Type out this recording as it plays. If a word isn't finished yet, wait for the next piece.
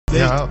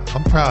Yeah,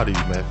 I'm proud of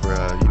you, man. For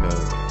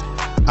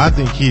I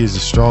think he is a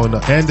strong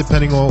enough, and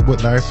depending on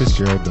what Larry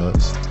Fitzgerald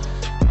does,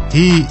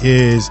 he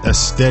is a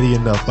steady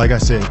enough. Like I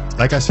said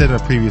in a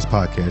previous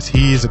podcast,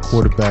 he is a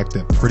quarterback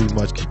that pretty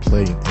much can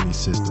play in any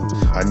system.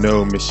 I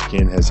know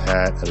Michigan has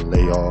had a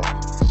layoff,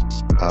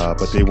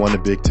 but they won the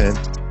Big Ten.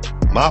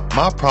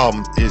 My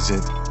problem is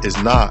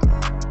not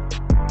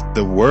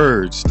the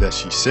words that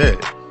she said.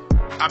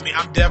 I mean,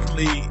 I'm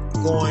definitely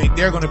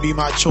they're going to be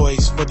my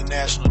choice for the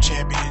national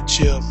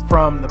championship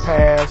from the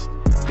past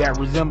that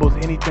resembles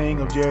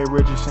anything of Jerry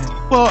Richardson.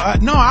 Well,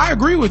 no, I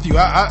agree with you.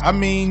 I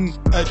mean,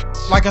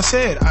 like I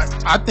said,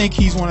 I think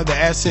he's one of the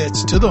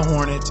assets to the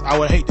Hornets. I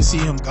would hate to see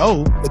him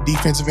go. The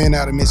defensive end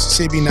out of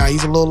Mississippi. Now,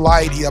 he's a little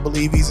light. I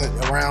believe he's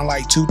around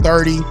like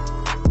 230.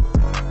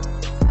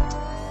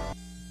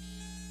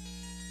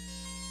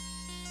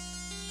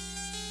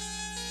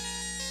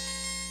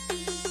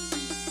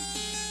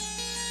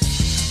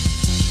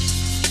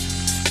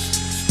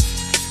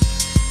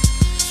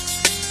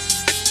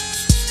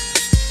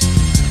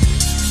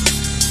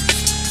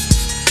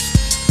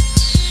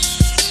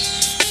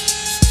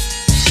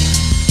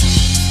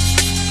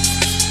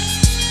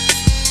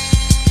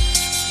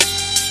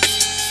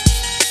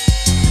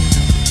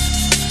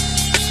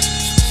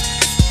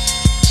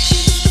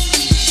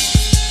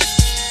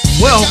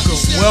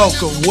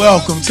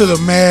 Welcome to the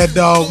Mad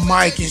Dog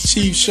Mike and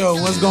Chief Show.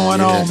 What's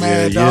going on,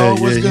 Mad Dog?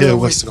 What's good?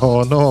 What's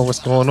going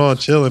on?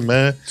 Chilling,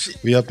 man.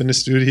 We up in the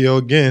studio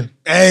again.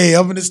 Hey,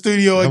 up in the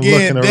studio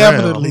again.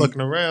 Definitely. I'm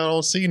looking around. I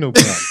don't see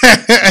nobody.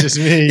 It's just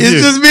me and you.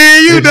 It's just me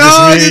and you,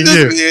 dog. It's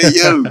just me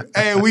and you.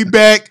 Hey, we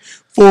back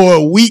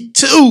for week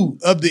 2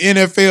 of the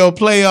NFL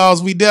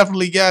playoffs. We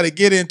definitely got to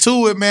get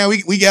into it, man.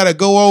 We got to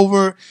go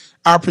over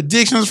our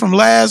predictions from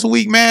last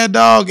week, Mad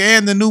Dog,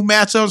 and the new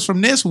matchups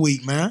from this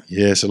week, man.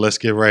 Yeah, so let's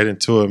get right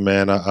into it,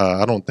 man.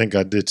 I don't think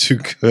I did too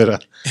good.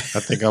 I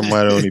think I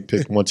might have only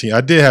picked one team.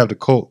 I did have the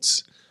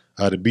Colts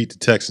to beat the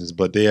Texans,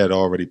 but they had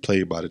already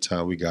played by the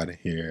time we got in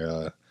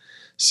here.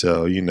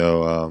 So,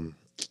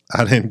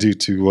 I didn't do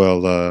too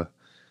well.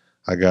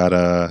 I got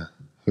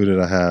who did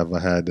I have?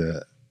 I had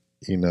the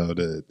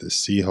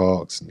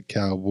Seahawks and the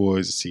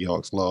Cowboys. The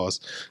Seahawks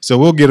lost. So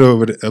we'll get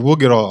over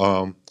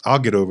I'll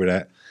get over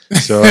that.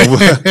 So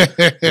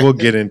we'll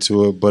get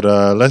into it, but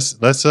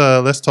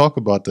let's talk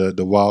about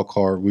the wild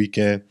card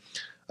weekend.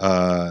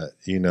 There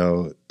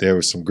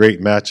were some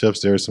great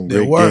matchups. There were some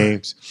great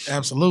games.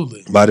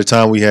 Absolutely. By the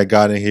time we had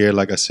gotten here,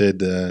 like I said,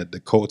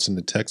 the Colts and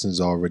the Texans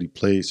already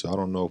played. So I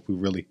don't know if we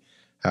really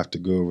have to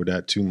go over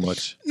that too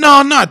much.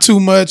 No, not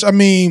too much. I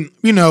mean,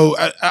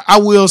 I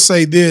will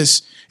say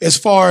this as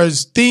far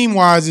as theme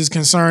wise is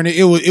concerned.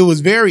 It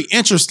was very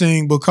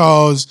interesting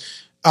because.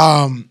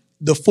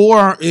 The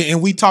 4, and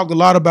we talked a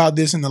lot about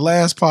this in the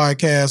last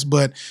podcast,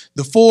 but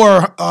the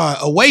 4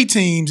 away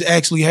teams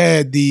actually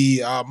had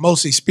the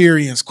most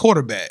experienced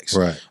quarterbacks.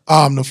 Right.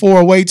 The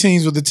 4 away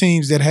teams were the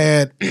teams that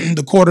had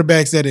the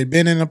quarterbacks that had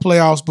been in the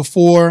playoffs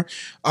before.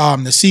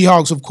 The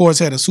Seahawks, of course,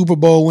 had a Super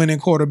Bowl winning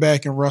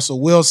quarterback in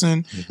Russell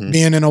Wilson,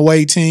 being an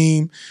away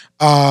team.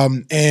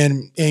 And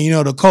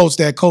the Colts,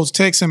 that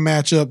Colts-Texan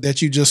matchup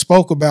that you just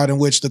spoke about, in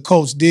which the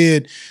Colts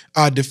did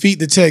defeat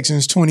the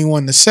Texans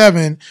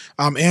 21-7.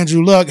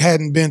 Andrew Luck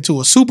hadn't been to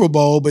a Super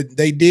Bowl, but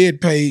they did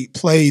play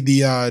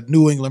the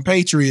New England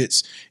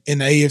Patriots in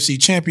the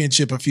AFC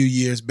Championship a few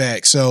years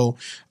back. So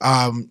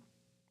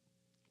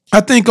I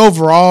think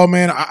overall,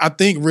 man, I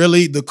think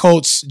really the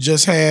Colts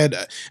just had.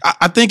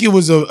 I think it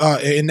was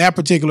in that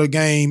particular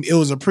game, it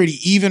was a pretty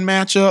even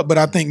matchup. But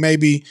I think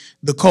maybe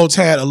the Colts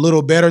had a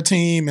little better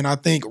team, and I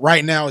think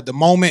right now at the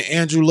moment,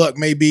 Andrew Luck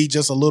may be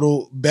just a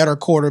little better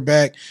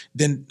quarterback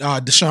than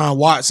Deshaun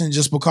Watson,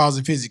 just because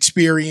of his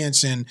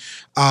experience and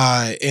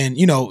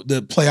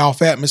the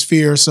playoff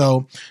atmosphere.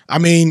 So I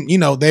mean,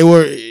 they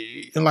were.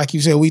 And like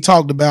you said, we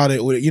talked about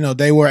it.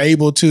 They were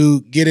able to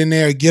get in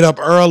there, get up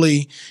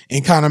early,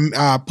 and kind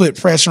of put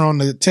pressure on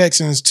the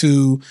Texans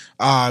to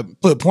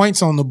put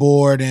points on the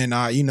board. And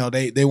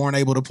they weren't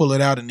able to pull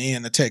it out in the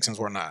end. The Texans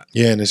were not.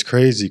 Yeah, and it's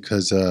crazy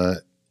because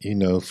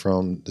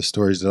from the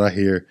stories that I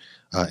hear,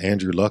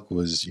 Andrew Luck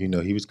was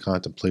he was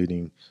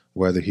contemplating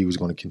whether he was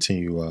going to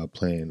continue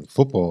playing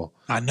football.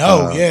 I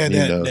know,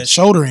 that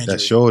shoulder injury.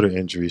 That shoulder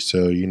injury.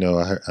 So,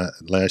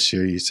 last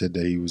year he said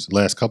that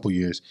last couple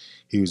years,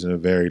 he was in a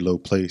very low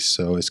place.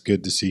 So it's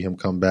good to see him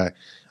come back.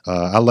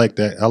 I like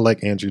that. I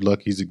like Andrew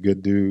Luck. He's a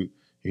good dude,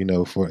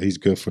 he's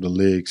good for the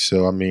league.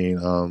 So, I mean,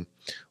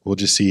 we'll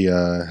just see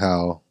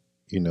how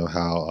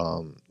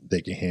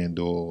they can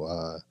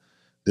handle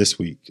this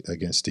week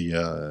against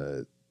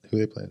the who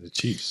they playing? The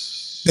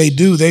Chiefs. They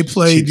do. They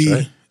play Chiefs, the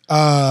right?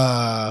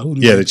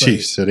 the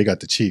Chiefs. So they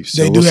got the Chiefs.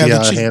 So They we'll do see have how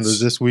the it Chiefs. handles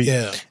this week.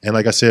 Yeah. And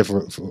like I said,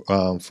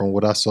 from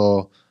what I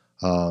saw,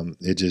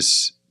 it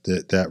just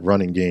that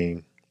running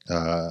game,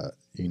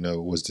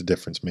 was the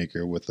difference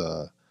maker with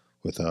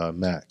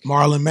Mack.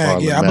 Marlon Mack.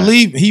 Marlon Yeah, Mack.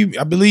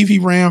 I believe he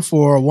ran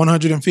for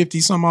 150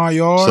 some odd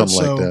yards.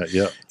 Something like that.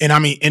 Yep. And I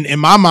mean, in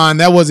my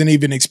mind, that wasn't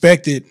even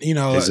expected.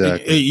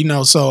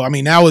 Exactly. So I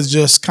mean, that was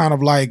just kind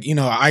of like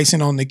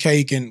icing on the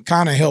cake and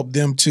kind of helped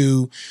them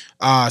to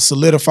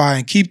solidify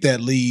and keep that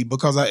lead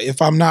because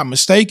if I'm not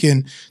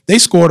mistaken, they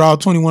scored all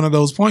 21 of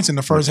those points in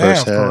the first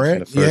half. Correct? In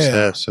the first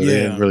half, so they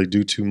didn't really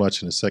do too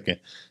much in the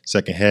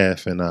second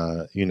half, and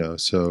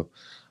so.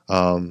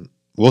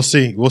 We'll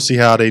see. We'll see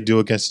how they do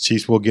against the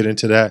Chiefs. We'll get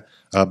into that.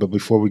 But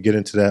before we get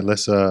into that,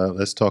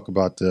 let's talk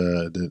about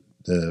the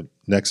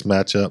next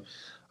matchup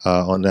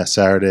on that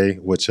Saturday,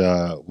 which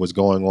was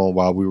going on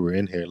while we were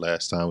in here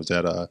last time. Was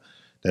that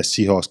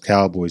Seahawks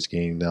Cowboys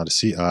game? Now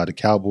the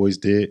Cowboys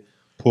did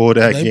pull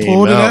that game out. They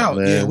pulled it out.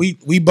 Man. Yeah,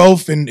 we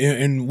both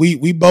and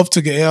we both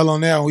took an L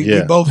on that.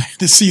 We both had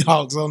the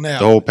Seahawks on that.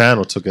 The whole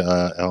panel took an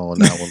L on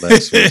that one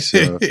last week.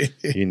 So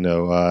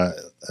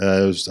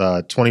it was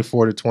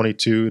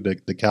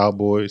 24-22. The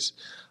Cowboys.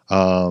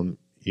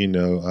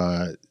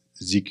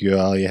 Ezekiel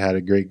Elliott had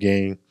a great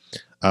game.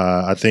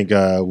 I think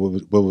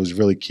what was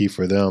really key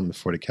for them,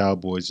 for the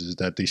Cowboys, is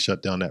that they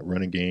shut down that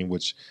running game,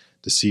 which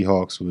the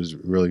Seahawks was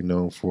really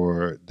known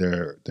for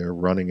their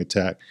running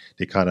attack.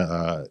 They kind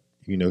of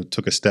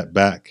took a step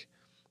back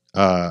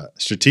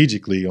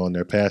strategically on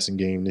their passing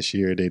game this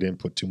year. They didn't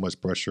put too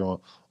much pressure on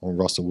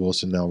Russell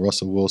Wilson. Now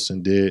Russell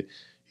Wilson did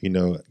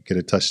get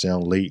a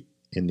touchdown late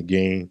in the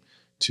game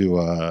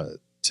to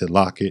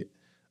lock it,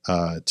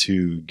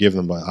 to give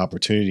them an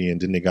opportunity, and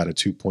then they got a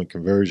 2-point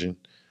conversion,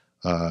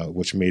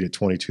 which made it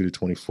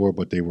 22-24.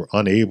 But they were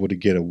unable to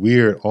get a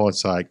weird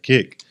onside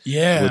kick,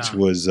 which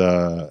was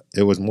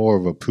it was more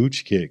of a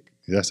pooch kick.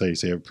 That's how you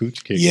say a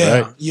pooch kick,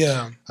 right?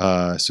 Yeah.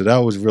 So that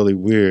was really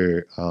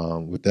weird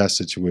with that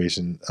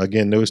situation.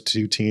 Again, those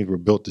two teams were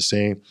built the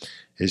same.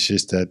 It's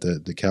just that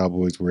the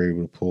Cowboys were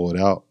able to pull it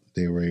out.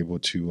 They were able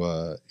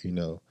to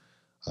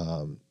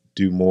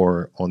do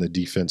more on the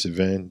defensive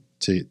end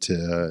to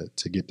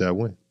get that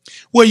win.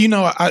 Well,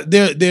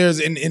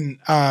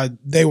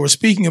 they were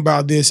speaking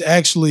about this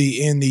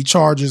actually in the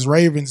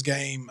Chargers-Ravens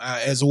game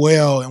as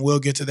well, and we'll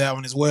get to that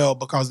one as well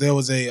because there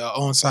was a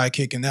onside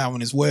kick in that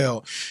one as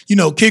well.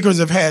 Kickers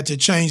have had to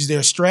change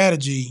their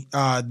strategy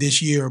this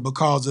year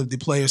because of the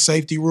player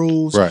safety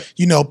rules. Right.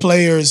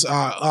 Players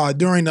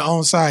during the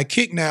onside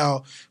kick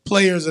now,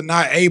 players are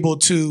not able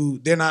to.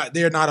 They're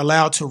not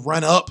allowed to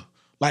run up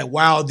like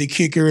while the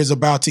kicker is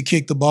about to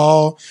kick the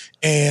ball.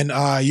 And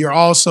you're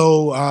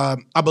also,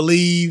 I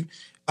believe,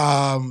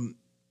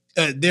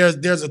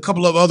 there's a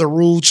couple of other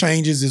rule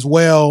changes as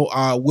well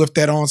with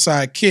that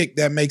onside kick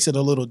that makes it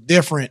a little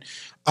different.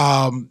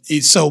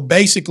 So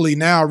basically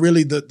now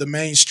really the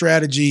main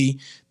strategy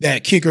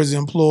that kickers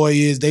employ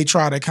is they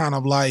try to kind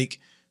of like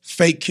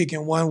fake kick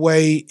in one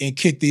way and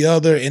kick the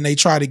other, and they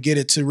try to get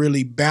it to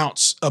really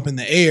bounce up in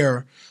the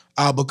air.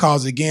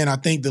 Because again, I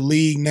think the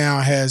league now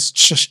has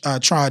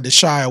tried to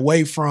shy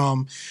away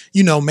from,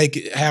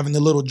 having the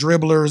little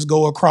dribblers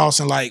go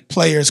across and like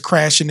players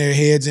crashing their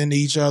heads into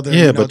each other.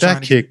 Yeah, but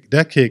that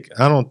kick,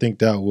 I don't think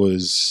that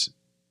was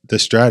the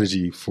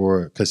strategy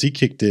because he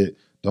kicked it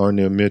darn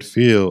near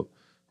midfield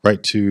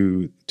right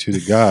to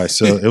the guy.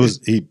 So it was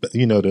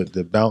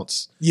the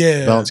bounce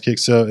kick.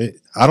 So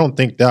I don't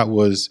think that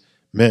was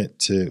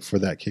meant for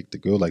that kick to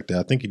go like that.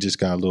 I think he just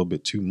got a little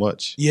bit too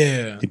much.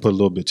 Yeah. He put a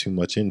little bit too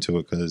much into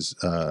it because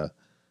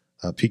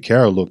Pete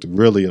Carroll looked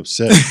really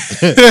upset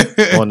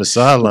on the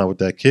sideline with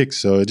that kick.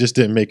 So it just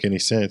didn't make any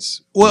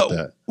sense with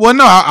that. Well,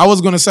 no, I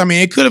was going to say,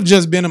 it could have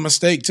just been a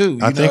mistake too.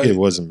 I think it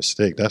was a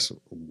mistake. That's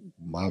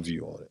my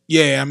view on it.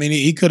 Yeah,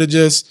 he could have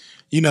just,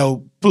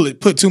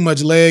 put too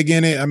much leg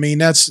in it.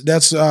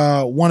 That's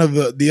one of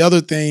the other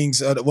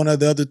things. One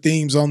of the other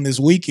themes on this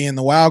weekend,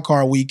 the wild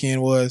card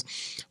weekend, was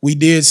we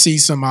did see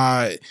some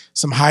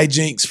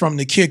hijinks from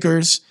the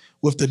kickers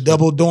with the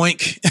double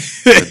doink.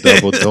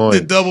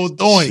 The double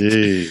doink.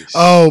 Jeez.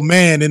 Oh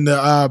man, in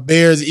the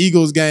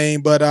Bears-Eagles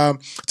game. But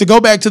to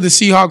go back to the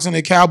Seahawks and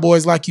the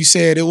Cowboys, like you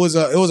said, it was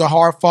a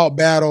hard-fought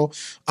battle.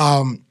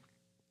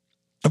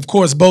 Of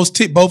course,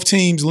 both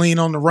teams lean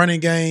on the running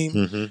game.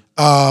 Mm-hmm.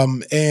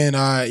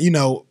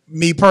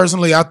 Me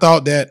personally, I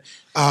thought that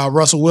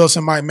Russell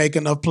Wilson might make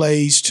enough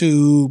plays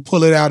to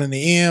pull it out in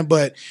the end.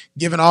 But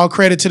giving all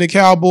credit to the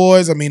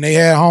Cowboys, they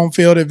had home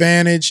field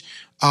advantage.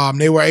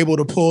 They were able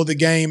to pull the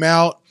game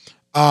out.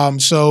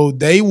 So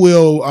they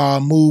will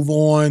move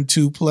on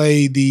to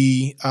play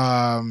the.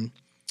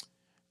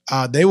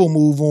 They will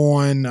move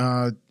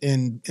on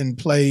and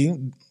play.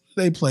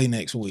 They play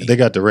next week. They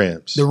got the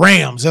Rams. The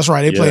Rams, that's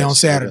right. They play on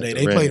Saturday.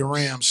 They play the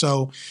Rams.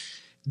 So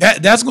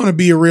that's going to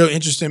be a real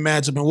interesting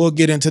matchup, and we'll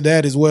get into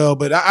that as well.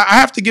 But I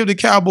have to give the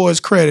Cowboys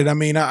credit. I'm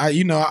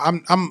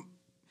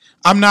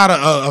not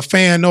a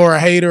fan nor a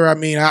hater.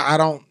 I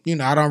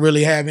don't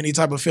really have any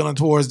type of feeling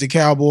towards the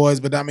Cowboys,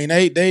 but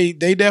they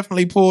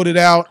definitely pulled it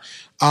out.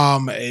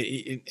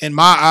 In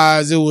my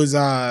eyes, it was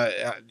I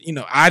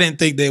didn't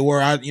think they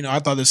were. I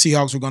thought the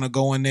Seahawks were going to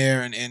go in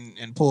there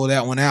and pull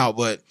that one out,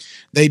 but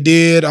they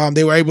did.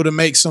 They were able to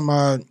make some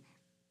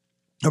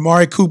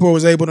Amari Cooper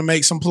was able to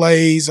make some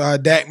plays.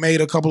 Dak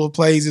made a couple of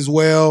plays as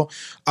well.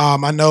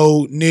 I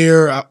know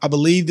I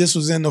believe this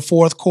was in the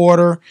fourth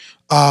quarter,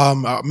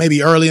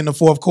 maybe early in the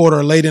fourth quarter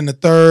or late in the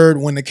third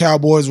when the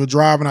Cowboys were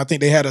driving. I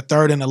think they had a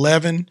 3rd and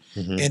 11,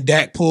 and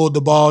Dak pulled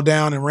the ball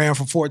down and ran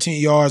for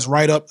 14 yards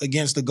right up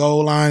against the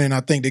goal line, and I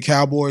think the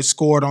Cowboys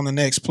scored on the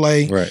next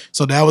play. Right.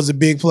 So that was a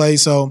big play.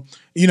 So,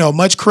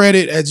 much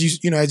credit, as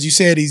you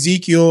said,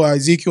 Ezekiel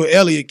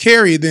Elliott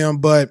carried them,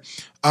 but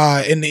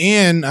in the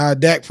end,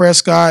 Dak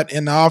Prescott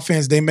and the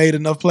offense, they made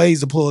enough plays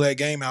to pull that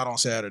game out on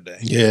Saturday.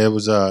 Yeah, it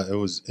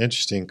was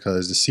interesting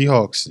because the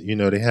Seahawks,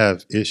 they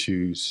have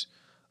issues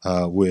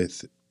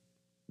with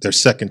their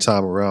second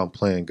time around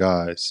playing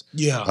guys.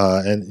 Yeah.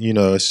 And,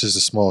 it's just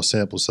a small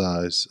sample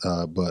size.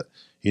 But,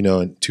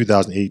 in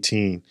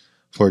 2018,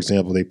 for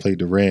example, they played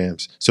the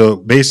Rams. So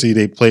basically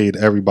they played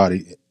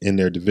everybody in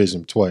their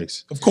division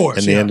twice. Of course.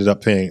 And they ended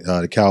up playing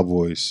the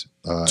Cowboys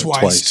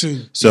twice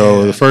too.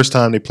 So the first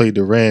time they played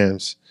the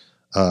Rams,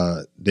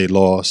 they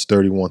lost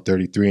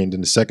 31-33, and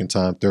then the second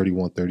time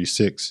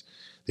 31-36.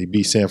 They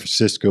beat San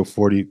Francisco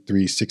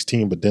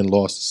 43-16, but then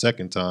lost the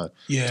second time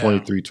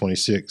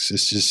 23-26. It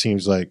just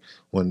seems like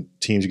when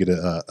teams get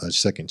a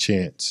second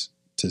chance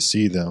to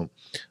see them,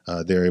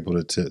 they're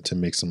able to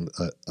make some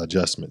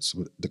adjustments.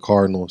 With the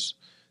Cardinals,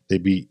 they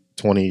beat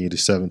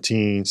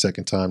 20-17.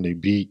 Second time they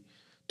beat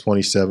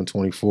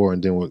 27-24,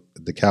 and then with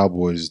the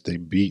Cowboys, they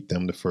beat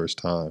them the first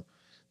time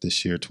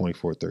this year,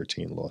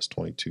 24-13, lost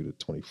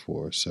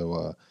 22-24.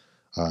 So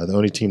the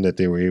only team that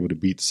they were able to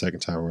beat the second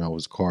time around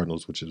was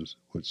Cardinals, which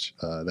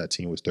that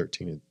team was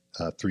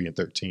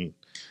 3-13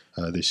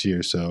 this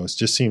year. So it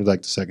just seems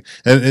like the second,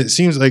 and it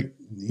seems like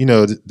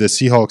the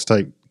Seahawks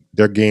type,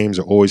 their games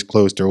are always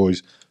close, they're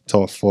always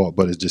tough fought,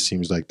 but it just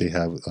seems like they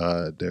have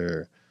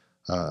their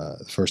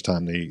first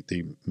time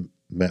they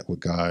met with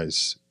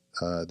guys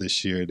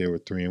this year, they were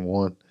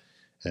 3-1.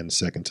 And the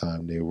second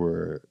time they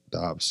were the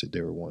opposite.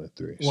 They were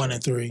 1-3.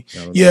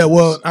 1-3. Yeah,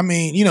 well, I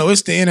mean,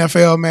 it's the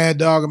NFL, Mad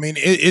Dog. I mean,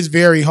 it's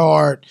very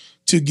hard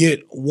to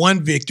get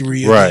one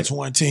victory against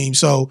one team.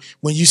 So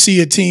when you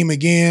see a team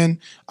again,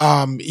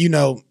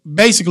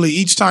 basically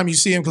each time you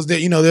see them, because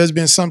there's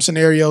been some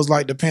scenarios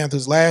like the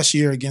Panthers last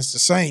year against the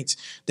Saints,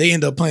 they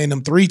end up playing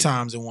them 3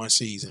 times in one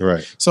season.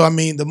 Right. So I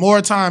mean, the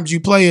more times you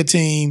play a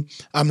team,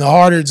 the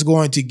harder it's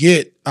going to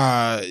get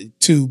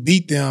to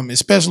beat them,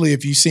 especially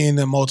if you're seeing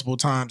them multiple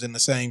times in the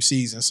same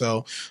season.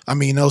 So I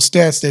mean, those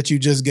stats that you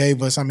just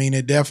gave us, I mean,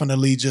 it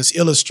definitely just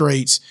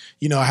illustrates,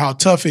 how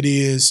tough it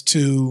is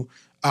to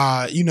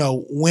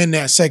win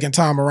that second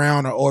time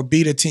around or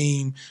beat a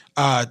team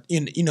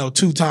in 2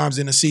 times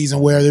in a season,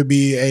 whether it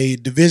be a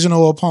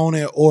divisional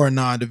opponent or a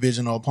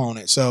non-divisional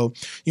opponent. So,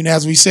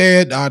 as we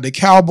said, the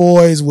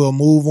Cowboys will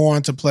move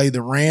on to play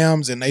the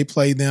Rams, and they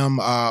play them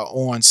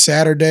on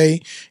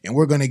Saturday, and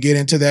we're going to get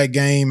into that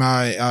game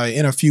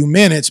in a few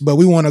minutes, but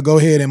we want to go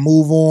ahead and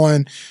move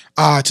on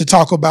to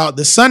talk about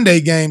the Sunday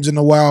games in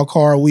the wild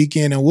card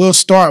weekend, and we'll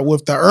start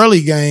with the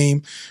early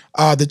game,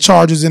 the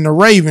Chargers and the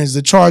Ravens.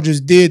 The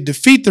Chargers did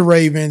defeat the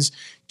Ravens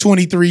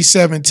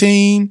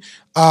 23-17.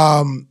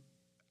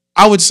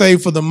 I would say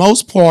for the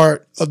most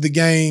part of the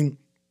game,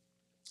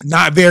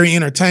 not very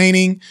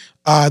entertaining.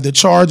 The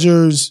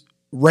Chargers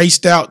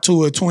raced out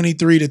to a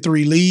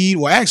 23-3 lead.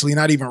 Well, actually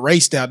not even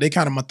raced out. They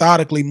kind of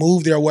methodically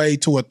moved their way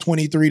to a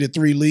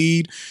 23-3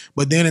 lead.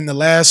 But then in the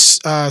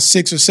last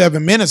 6 or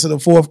 7 minutes of the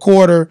fourth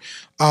quarter,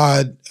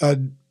 the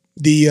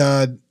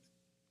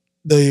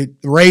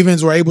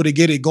Ravens were able to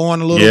get it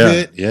going a little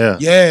bit. Yeah.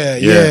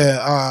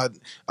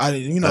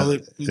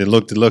 It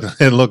looked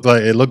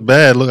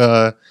bad.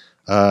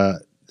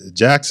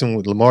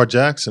 Lamar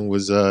Jackson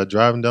was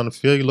driving down the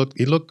field.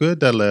 He looked good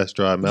that last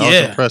drive, man. I was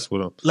impressed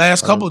with him.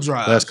 Last couple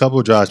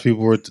drives.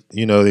 People were,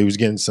 they was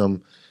getting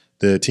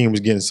the team was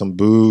getting some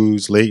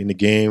boos late in the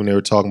game. They were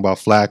talking about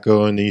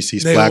Flacco, and then you see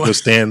Flacco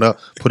stand up,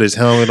 put his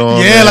helmet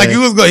on. Yeah, man. like he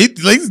was going to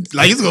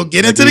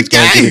get into the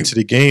game. Get into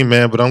the game,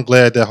 man. But I'm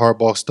glad that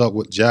Harbaugh stuck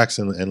with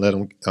Jackson and let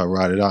him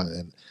ride it out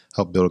and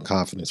help build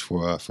confidence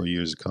for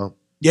years to come.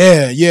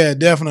 Yeah,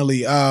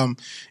 definitely. And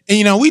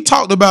we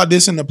talked about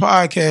this in the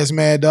podcast,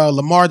 Mad Dog.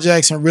 Lamar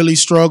Jackson really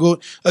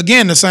struggled.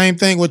 Again, the same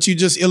thing what you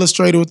just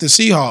illustrated with the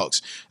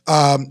Seahawks.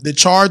 The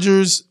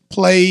Chargers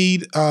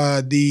played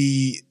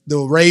the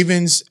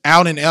Ravens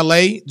out in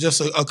LA just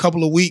a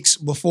couple of weeks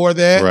before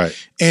that.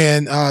 Right.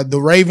 And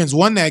the Ravens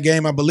won that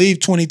game, I believe,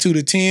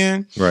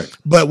 22-10. Right.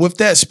 But with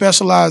that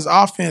specialized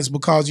offense,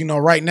 because,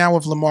 right now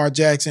with Lamar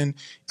Jackson,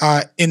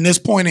 in this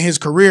point in his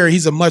career,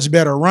 he's a much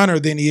better runner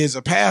than he is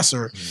a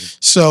passer. Mm-hmm.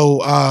 So,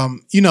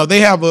 they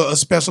have a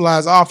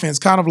specialized offense,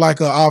 kind of like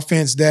an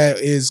offense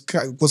that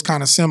was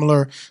kind of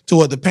similar to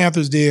what the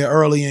Panthers did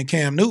early in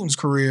Cam Newton's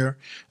career.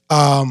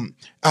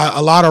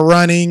 A lot of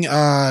running,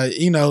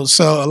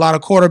 so a lot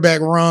of quarterback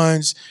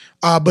runs.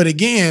 But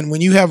again,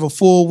 when you have a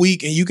full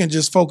week and you can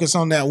just focus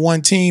on that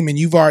one team and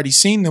you've already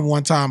seen them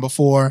one time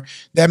before,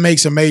 that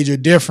makes a major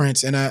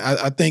difference. And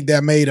I think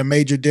that made a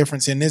major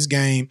difference in this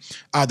game.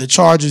 The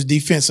Chargers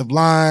defensive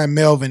line,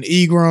 Melvin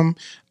Ingram,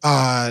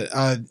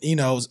 a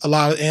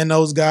lot of, and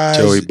those guys,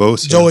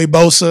 Joey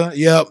Bosa.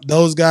 Yep.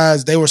 Those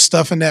guys, they were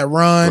stuffing that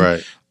run.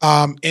 Right.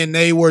 And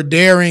they were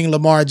daring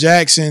Lamar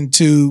Jackson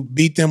to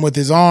beat them with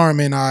his arm.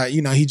 And,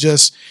 until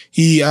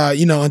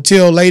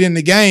late in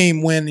the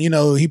game when,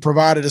 he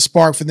provided a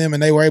spark for them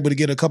and they were able to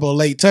get a couple of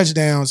late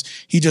touchdowns,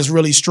 he just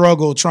really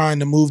struggled trying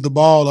to move the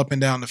ball up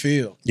and down the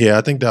field. Yeah,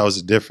 I think that was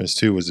the difference,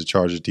 too, was the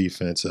Chargers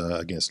defense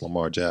against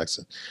Lamar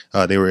Jackson.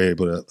 They were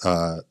able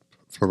to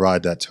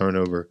provide that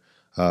turnover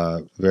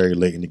very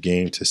late in the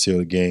game to seal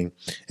the game.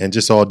 And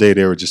just all day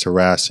they were just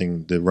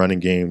harassing the running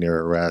game. They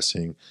were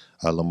harassing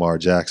Lamar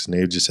Jackson.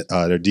 They just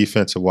their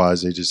defensive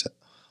wise, they just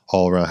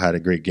all around had a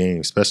great game,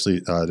 especially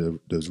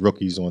those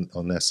rookies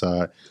on that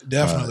side.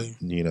 Definitely,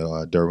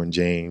 Derwin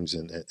James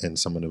and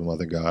some of them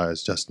other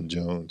guys, Justin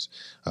Jones.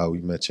 We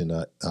mentioned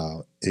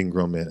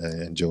Ingram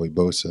and Joey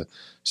Bosa.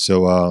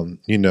 So I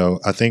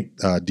think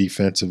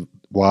defensive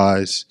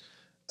wise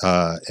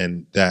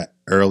and that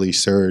early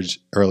surge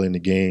early in the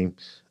game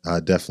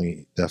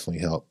definitely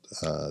helped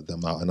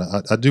them out. And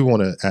I do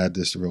want to add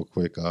this real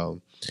quick.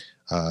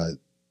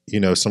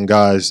 Some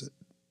guys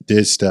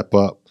did step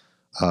up,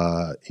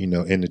 in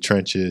the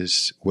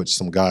trenches with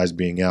some guys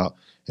being out,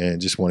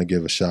 and just want to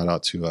give a shout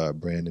out to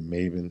Brandon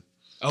Maven.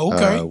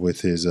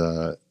 With his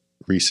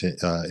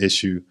recent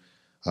issue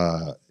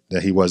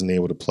that he wasn't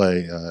able to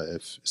play.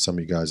 If some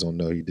of you guys don't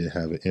know, he did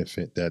have an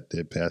infant that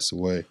did pass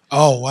away.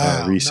 Oh,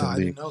 wow. Recently. No,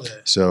 I didn't know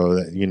that.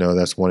 So,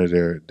 that's one of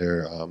their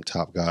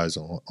top guys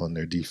on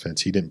their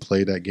defense. He didn't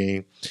play that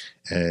game,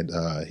 and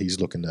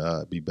he's looking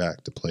to be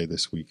back to play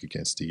this week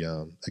against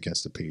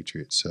the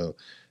Patriots. So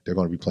they're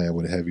going to be playing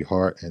with a heavy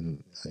heart,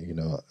 and,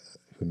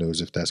 who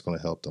knows if that's going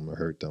to help them or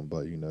hurt them.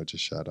 But,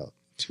 just shout out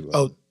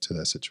to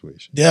that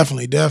situation.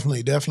 Definitely.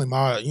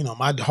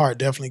 My heart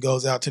definitely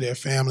goes out to their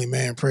family,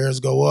 man. Prayers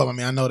go up. I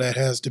mean, I know that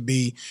has to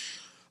be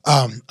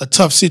a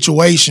tough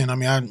situation. I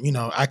mean,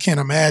 I can't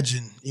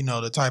imagine,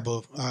 the type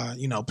of,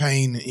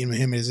 pain him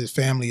and his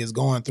family is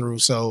going through.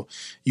 So,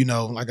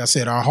 like I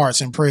said, our hearts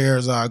and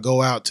prayers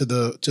go out to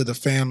the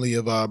family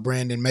of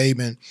Brandon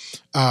Maben.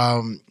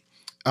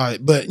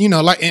 But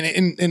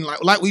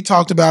like we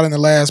talked about in the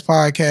last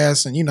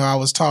podcast, and I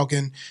was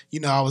talking,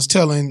 I was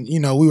telling,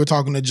 we were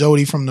talking to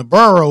Jody from the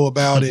Borough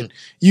about it.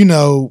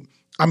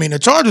 I mean, the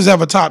Chargers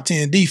have a top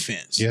 10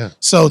 defense. Yeah.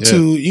 So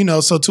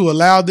to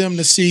allow them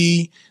to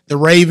see the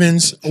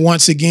Ravens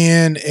once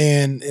again,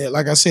 and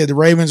like I said, the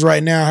Ravens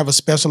right now have a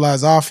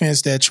specialized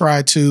offense that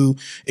try to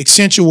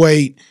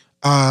accentuate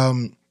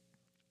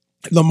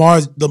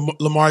Lamar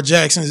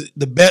Jackson's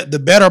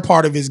the better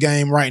part of his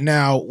game right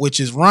now, which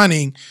is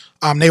running.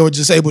 They were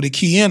just able to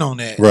key in on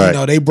that.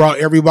 Right. They brought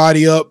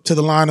everybody up to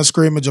the line of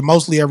scrimmage, or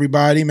mostly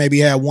everybody. Maybe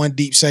had one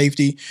deep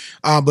safety,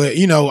 but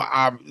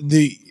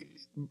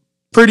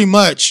pretty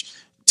much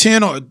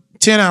 10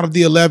 out of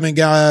the 11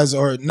 guys,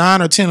 or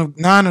 9 or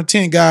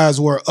 10 guys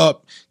were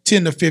up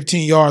 10 to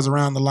 15 yards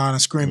around the line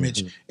of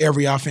scrimmage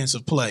every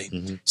offensive play.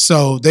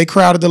 So they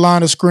crowded the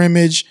line of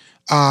scrimmage,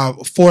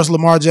 forced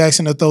Lamar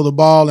Jackson to throw the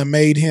ball, and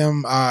made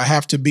him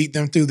have to beat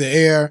them through the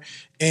air.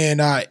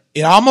 And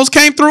it almost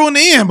came through in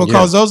the end,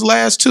 because those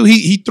last two,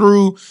 he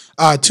threw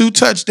 2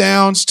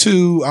 touchdowns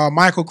to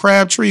Michael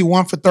Crabtree,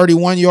 one for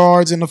 31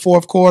 yards in the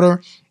fourth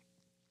quarter.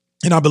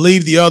 And I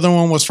believe the other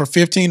one was for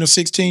 15 or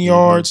 16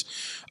 yards.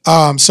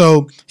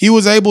 So he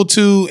was able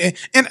to,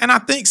 and I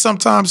think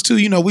sometimes too,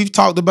 we've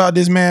talked about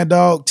this, Mad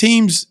Dog.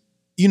 Teams,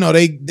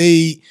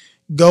 they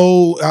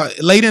go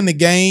late in the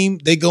game,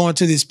 they go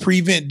into this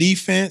prevent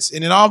defense,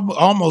 and it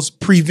almost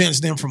prevents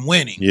them from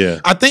winning.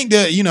 Yeah, I think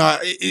that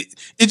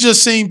it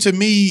just seemed to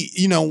me,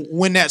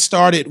 when that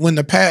started, when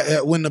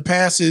the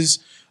passes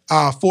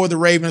for the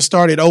Ravens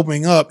started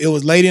opening up, it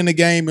was late in the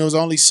game. It was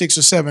only 6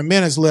 or 7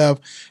 minutes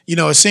left.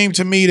 It seemed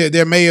to me that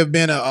there may have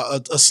been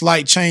a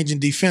slight change in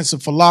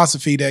defensive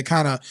philosophy that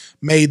kind of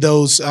made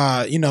those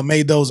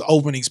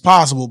openings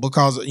possible,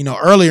 because,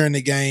 earlier in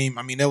the game,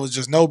 I mean, there was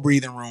just no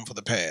breathing room for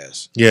the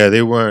pass. Yeah,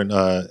 they weren't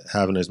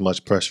having as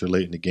much pressure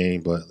late in the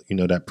game, but,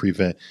 that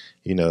prevent,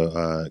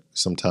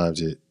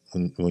 sometimes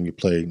when you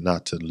play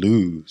not to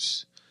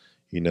lose,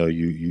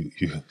 you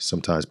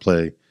sometimes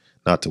play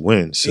not to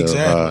win. So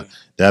exactly.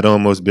 That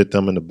almost bit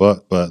them in the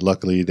butt, but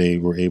luckily they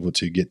were able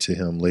to get to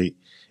him late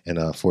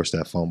and force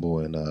that fumble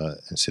and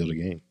seal the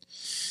game.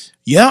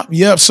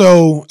 Yep.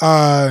 So,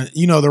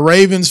 the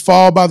Ravens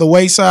fall by the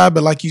wayside,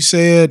 but like you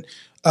said,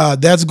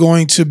 that's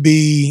going to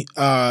be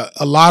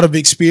a lot of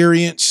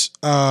experience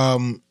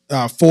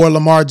for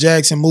Lamar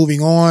Jackson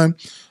moving on.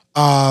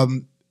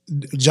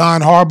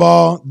 John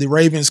Harbaugh, the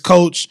Ravens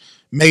coach,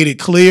 made it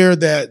clear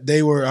that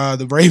they were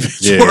the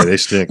Ravens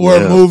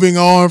were moving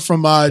on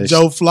from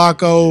Joe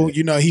Flacco.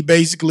 He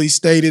basically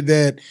stated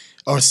that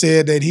or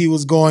said that he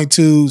was going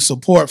to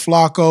support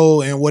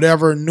Flacco and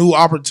whatever new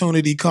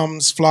opportunity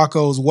comes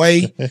Flacco's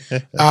way.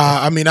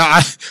 I mean,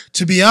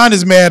 to be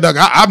honest, Mad Dog,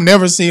 I've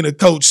never seen a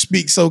coach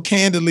speak so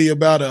candidly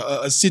about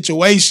a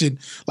situation.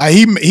 Like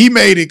he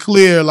made it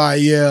clear,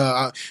 like,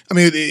 yeah. I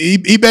mean,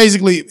 he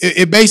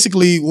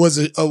basically was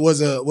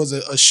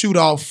a shoot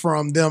off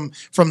from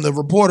the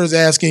reporters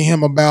asking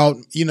him about,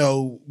 you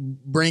know,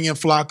 bringing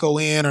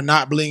Flacco in or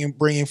not bringing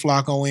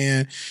Flacco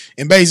in,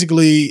 and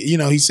basically, you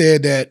know, he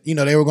said that, you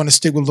know, they were going to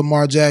stick with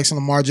Lamar Jackson.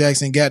 Lamar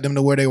Jackson got them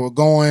to where they were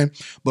going,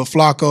 but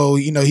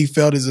Flacco, you know, he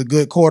felt is a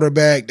good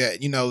quarterback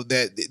that, you know,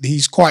 that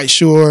he's quite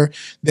sure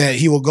that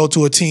he will go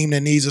to a team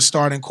that needs a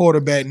starting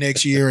quarterback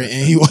next year,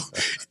 and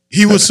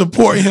he would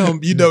support him,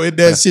 you know, in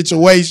that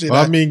situation.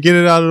 Well, I mean, get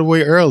it out of the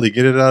way early.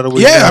 Get it out of the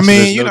way. Yeah, I mean,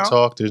 there's you no know,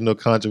 talk. There's no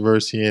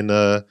controversy,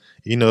 and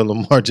you know,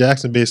 Lamar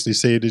Jackson basically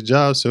saved his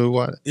job. So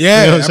what?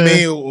 Yeah, you know what I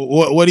mean,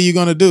 what are you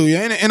gonna do?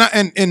 Yeah,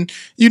 and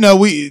you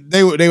know,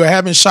 they were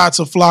having shots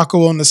of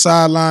Flacco on the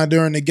sideline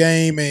during the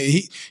game,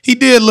 and he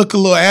did look a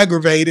little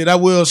aggravated, I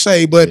will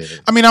say. But yeah.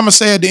 I mean, I'm gonna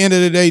say at the end of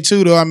the day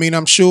too, though. I mean,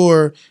 I'm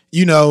sure,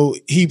 you know,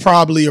 he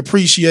probably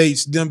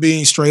appreciates them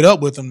being straight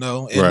up with him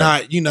though, and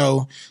not, you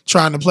know,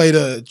 trying to play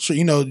the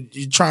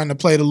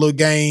little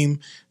game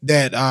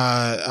that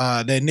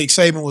that Nick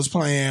Saban was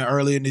playing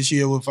earlier this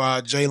year with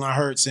Jalen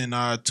Hurts and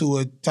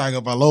Tua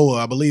Tagovailoa,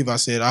 I believe I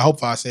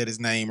hope I said his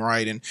name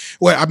right. And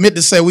well, I meant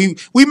to say we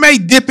may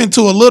dip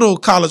into a little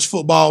college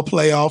football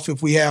playoff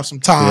if we have some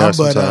time.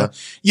 But I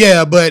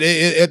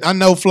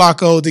know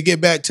Flacco, to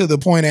get back to the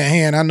point at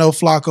hand, I know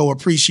Flacco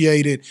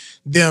appreciated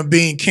them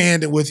being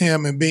candid with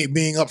him and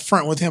being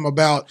upfront with him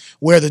about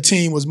where the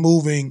team was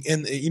moving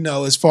in, you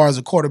know, as far as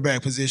a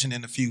quarterback position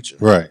in the future.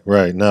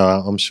 Right. No,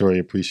 I'm sure he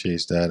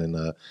appreciates that,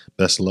 and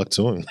best of luck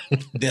to him.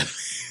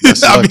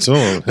 Best of luck to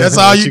him. That's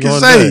all you can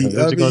say. That's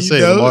what you gonna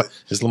say.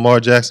 It's Lamar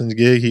Jackson's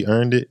gig. He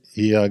earned it.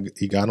 He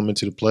got him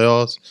into the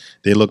playoffs.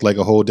 They look like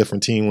a whole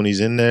different team when he's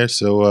in there.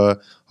 So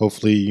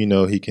hopefully, you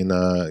know, he can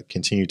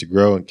continue to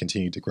grow,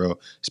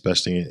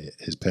 especially in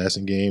his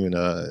passing game. And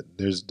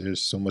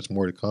there's so much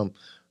more to come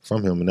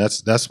from him, and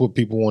that's what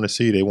people want to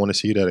see. They want to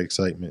see that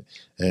excitement.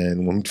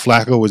 And when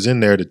Flacco was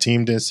in there, the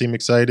team didn't seem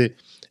excited,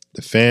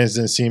 the fans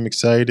didn't seem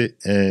excited,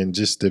 and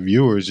just the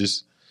viewers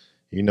just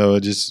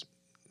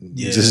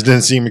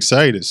didn't seem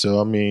excited.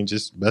 So I mean,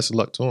 just best of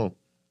luck to him.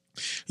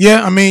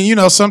 Yeah, I mean, you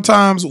know,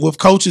 sometimes with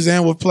coaches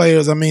and with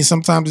players, I mean,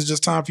 sometimes it's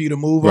just time for you to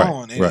move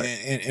on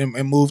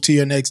and move to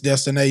your next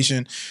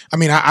destination. I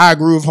mean, I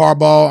agree with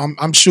Harbaugh.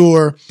 I'm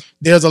sure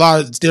there's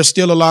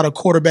still a lot of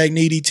quarterback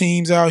needy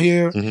teams out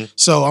here. Mm-hmm.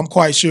 So I'm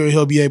quite sure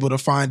he'll be able to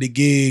find a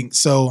gig.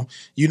 So,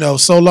 you know,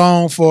 so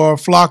long for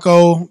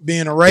Flacco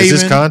being a Raven.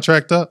 Is his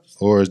contract up,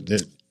 or is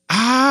it?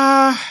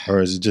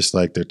 Or is it just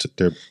like they're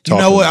talking? You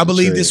know what? I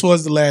believe this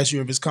was the last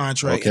year of his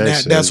contract, and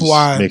that's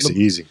why makes it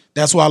easy.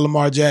 That's why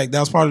Lamar Jackson.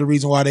 That's part of the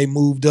reason why they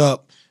moved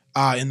up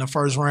in the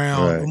first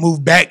round,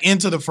 moved back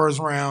into the first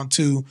round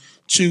to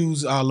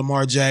choose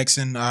Lamar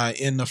Jackson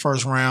in the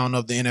first round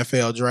of the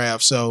NFL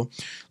draft. So,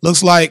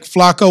 looks like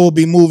Flacco will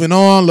be moving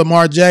on.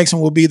 Lamar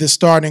Jackson will be the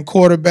starting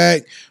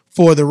quarterback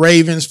for the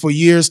Ravens for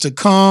years to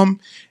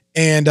come,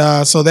 and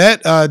so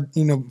that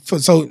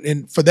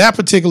for that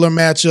particular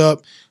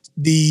matchup.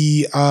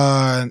 You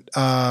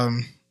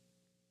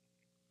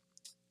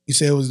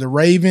said it was the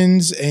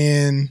Ravens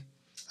and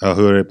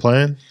who are they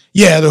playing?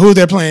 Yeah, who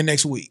they're playing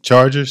next week.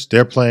 Chargers.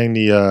 They're playing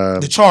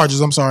the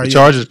Chargers. I'm sorry. The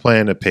Chargers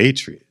playing the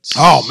Patriots.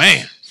 Oh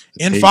man,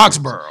 in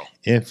Foxborough.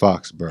 In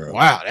Foxborough.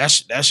 Wow,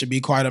 that should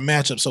be quite a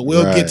matchup. So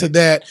we'll get to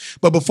that.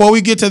 But before we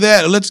get to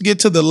that, let's get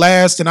to the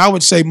last and I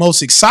would say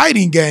most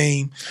exciting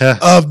game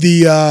of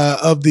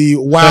the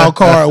wild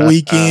card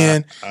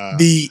weekend.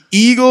 The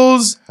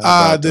Eagles,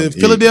 the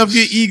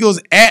Philadelphia Eagles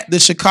at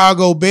the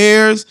Chicago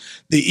Bears.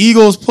 The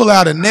Eagles pull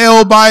out a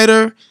nail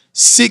biter,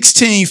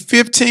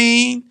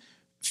 16-15,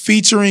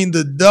 featuring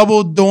the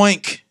double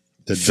doink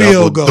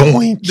field goal.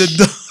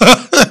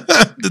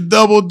 The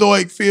double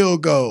doink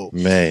field goal.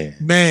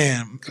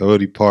 Man.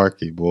 Cody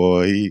Parkey,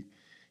 boy,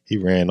 he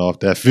ran off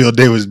that field.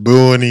 They was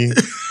booing him.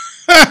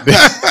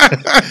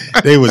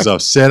 They was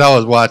upset. I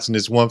was watching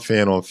this one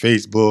fan on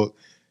Facebook.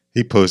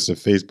 He posted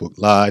Facebook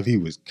Live. He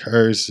was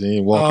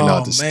cursing, walking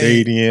out the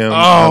stadium.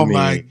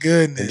 My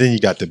goodness. And then you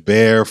got the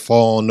bear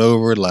falling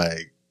over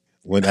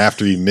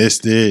after he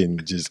missed it,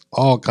 and just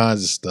all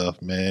kinds of stuff,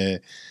 man.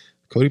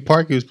 Cody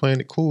Parkey was playing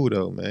it cool,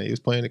 though, man. He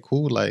was playing it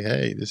cool, like,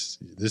 hey, this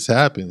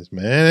happens,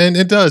 man. And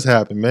it does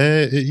happen,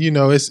 man. I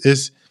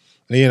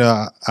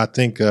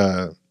think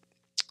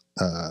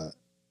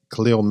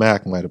Khalil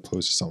Mack might have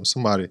posted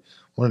something.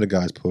 One of the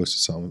guys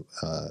posted something,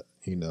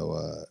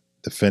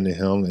 defending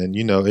him. And,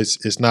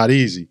 it's not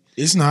easy.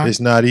 It's not. It's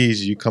not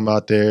easy. You come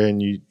out there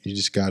and you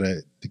just got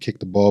to kick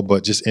the ball.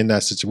 But just in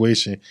that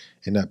situation,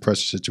 in that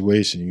pressure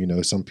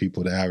situation, some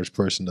people, the average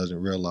person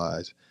doesn't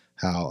realize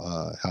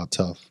how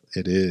tough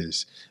it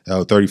is.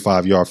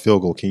 35-yard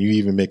field goal. Can you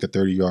even make a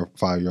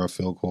 35-yard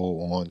field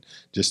goal on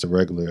just a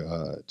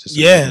regular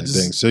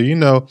thing? So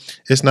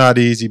it's not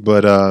easy,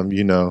 but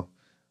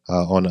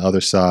on the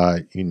other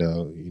side,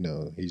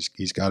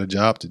 he's got a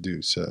job to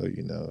do. So,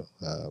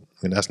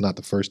 and that's not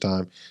the first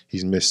time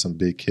he's missed some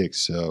big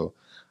kicks. So,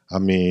 I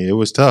mean, it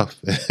was tough.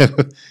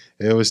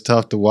 It was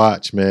tough to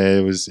watch, man.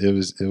 It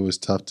was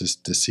tough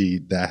to see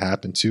that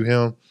happen to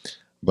him.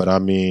 But I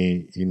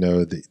mean,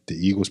 the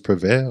Eagles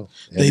prevailed.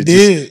 And they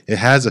did. It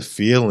has a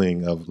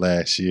feeling of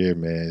last year,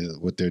 man.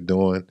 What they're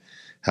doing,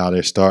 how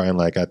they're starting.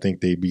 Like, I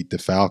think they beat the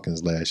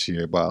Falcons last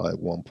year by like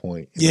 1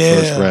 point in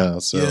the first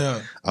round.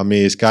 So I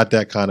mean, it's got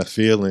that kind of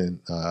feeling.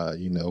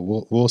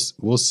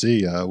 We'll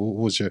see. What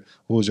was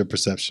your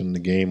perception of the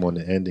game, on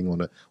the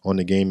ending, on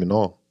the game and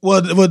all?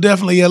 Well,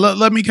 definitely. Yeah.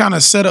 Let me kind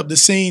of set up the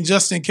scene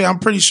just in case. I'm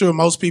pretty sure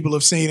most people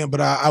have seen it,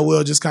 but I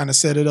will just kind of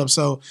set it up.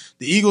 So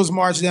the Eagles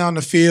marched down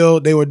the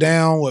field. They were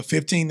down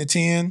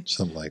 15-10,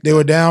 something like that. They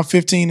were down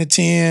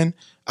 15-10.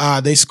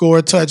 They score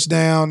a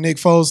touchdown. Nick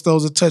Foles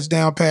throws a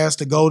touchdown pass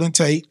to Golden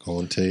Tate.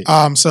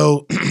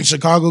 So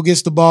Chicago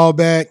gets the ball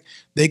back.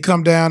 They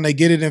come down. They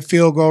get it in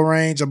field goal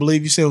range. I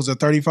believe you said it was a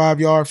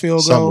 35-yard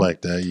field goal. Something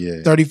like that,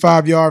 yeah.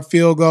 35-yard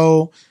field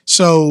goal.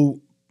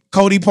 So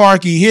Cody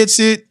Parkey hits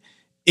it.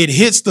 It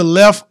hits the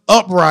left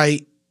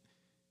upright.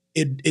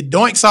 It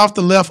doinks off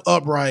the left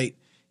upright,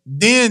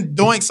 then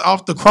doinks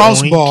off the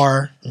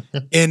crossbar,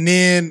 and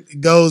then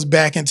goes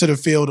back into the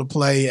field of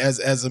play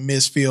as a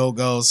missed field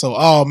goal. So,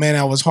 oh man,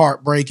 that was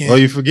heartbreaking. Well,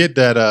 you forget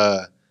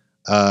that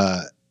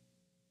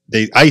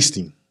they iced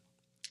him.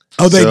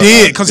 Oh, they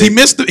did, because he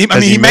missed the. He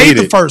made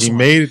the first one. He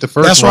made it the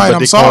first That's one, right, but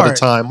they called a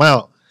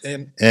timeout.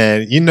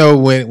 And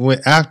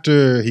when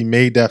after he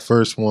made that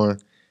first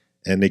one,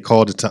 and they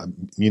called the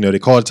time, they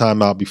called a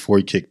timeout before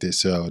he kicked it.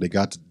 So they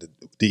got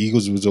the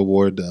Eagles was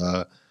awarded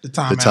the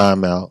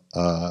timeout.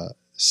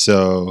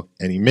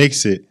 And he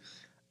makes it.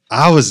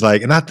 I was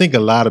like, and I think a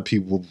lot of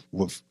people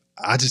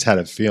I just had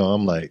a feeling.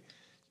 I'm like,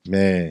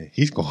 man,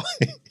 he's gonna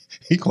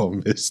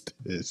miss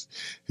this.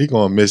 He's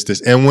gonna miss this.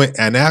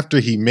 And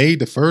after he made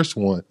the first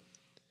one,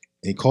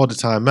 and he called the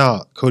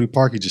timeout, Cody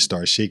Parkey just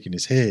started shaking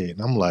his head,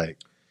 and I'm like,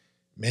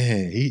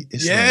 man,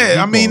 he's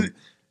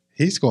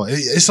going.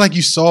 It's like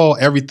you saw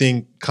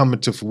everything coming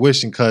to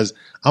fruition, because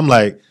I'm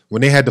like,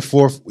 when they had the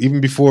fourth,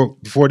 even before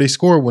they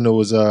scored, when it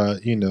was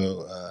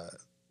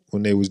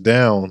when they was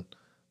down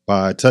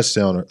by a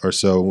touchdown or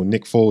so, when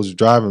Nick Foles was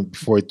driving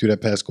before he threw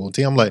that pass goal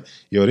team, I'm like,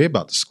 yo, they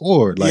about to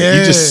score. Like,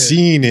 you just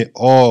seeing it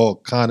all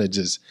kind of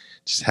just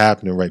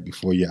happening right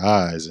before your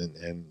eyes,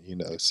 and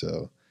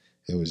so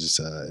it was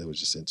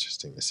just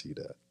interesting to see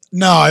that.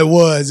 No, it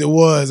was.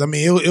 I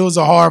mean, it was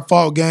a hard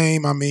fought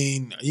game. I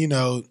mean,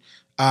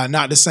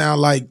 not to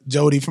sound like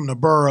Jody from the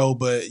borough,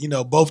 but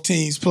both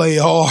teams play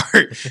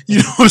hard. You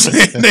know what I'm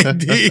saying?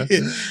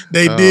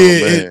 They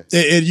did.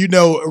 And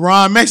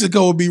Ron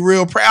Mexico would be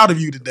real proud of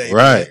you today.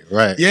 Right.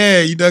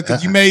 Yeah,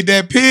 because you made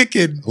that pick,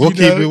 and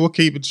we'll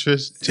keep it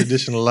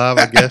tradition alive,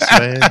 I guess,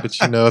 man. But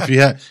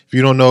if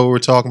you don't know what we're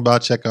talking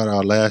about, check out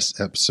our last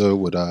episode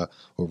with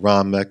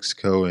Ron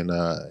Mexico and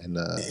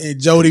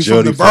Jody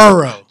from the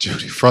borough.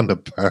 Jody from the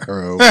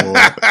borough.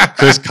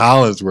 Chris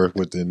Collinsworth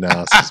with the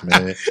analysis,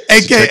 man.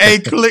 AKA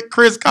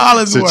Chris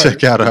Collinsworth. So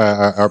check out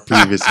our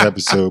previous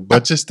episode.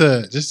 But just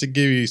to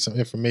give you some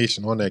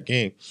information on that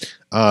game,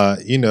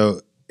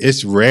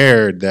 it's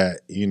rare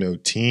that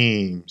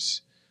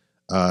teams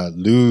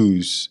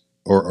lose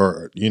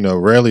or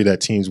rarely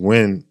that teams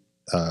win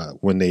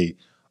when they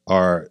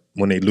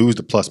lose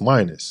the plus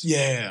minus.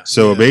 Yeah.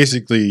 So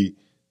basically,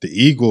 the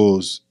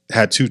Eagles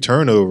had 2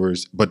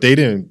 turnovers, but they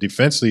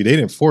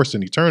didn't force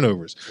any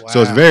turnovers. Wow.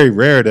 So it's very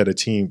rare that a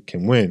team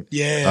can win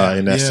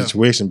in that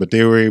situation, but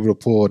they were able to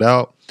pull it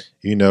out.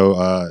 We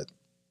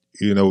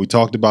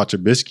talked about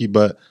Trubisky,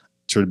 but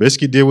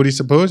Trubisky did what he's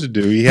supposed to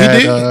do. He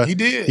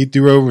did. He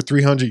threw over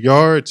 300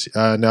 yards.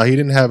 Now, he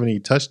didn't have any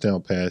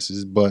touchdown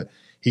passes, but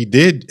he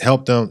did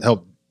help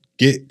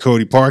get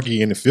Cody Parkey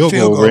in the field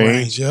goal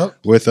range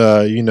with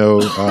a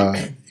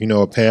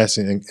pass,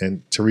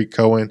 and Tariq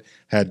Cohen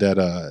had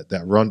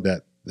that run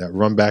back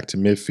to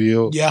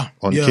midfield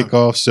on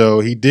kickoff. So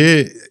he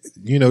did,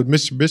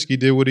 Mr. Trubisky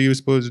did what he was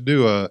supposed to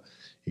do.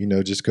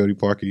 Just Cody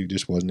Parkey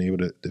just wasn't able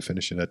to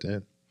finish it at the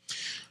end.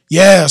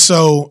 Yeah,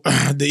 so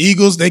the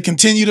Eagles, they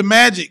continue the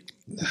magic.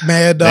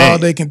 Mad Dog,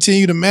 man. They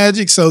continue the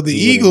magic. So the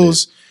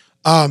Eagles,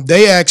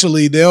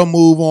 they'll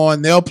move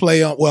on. They'll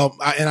play on. Well,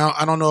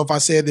 I don't know if I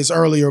said this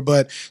earlier,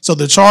 but so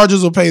the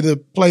Chargers will play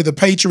the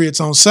Patriots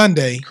on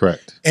Sunday.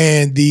 Correct.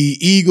 And the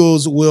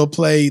Eagles will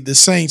play the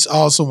Saints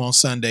also on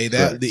Sunday.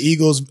 The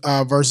Eagles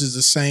versus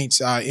the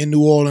Saints in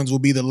New Orleans will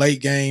be the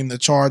late game. The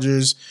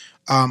Chargers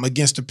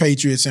against the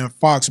Patriots in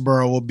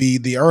Foxborough will be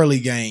the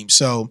early game.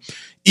 So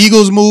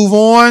Eagles move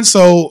on.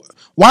 So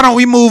why don't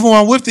we move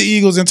on with the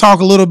Eagles and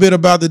talk a little bit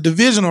about the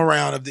divisional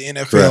round of the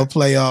NFL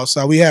playoffs?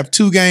 We have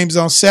 2 games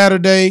on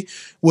Saturday,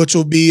 which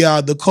will be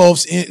the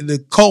Colts, in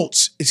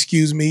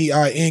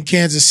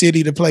Kansas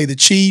City to play the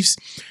Chiefs.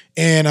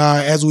 And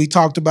as we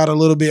talked about a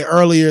little bit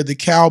earlier, the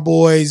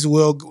Cowboys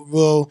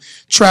will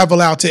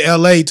travel out to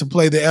L.A. to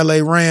play the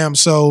L.A. Rams.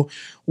 So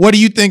what are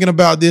you thinking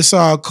about this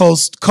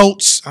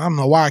Colts? I don't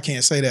know why I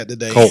can't say that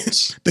today.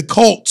 Colts. The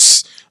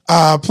Colts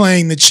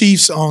playing the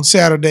Chiefs on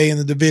Saturday in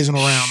the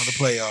divisional round of the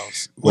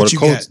playoffs. Well,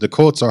 the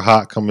Colts are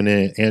hot coming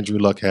in. Andrew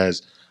Luck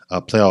has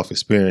playoff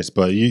experience,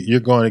 but you're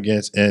going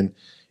against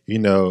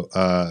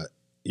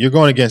you're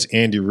going against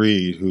Andy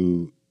Reid,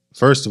 who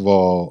first of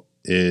all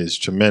is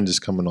tremendous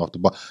coming off the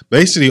ball.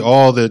 Basically,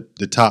 all the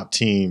top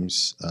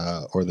teams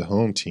or the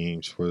home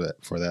teams for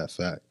that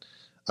fact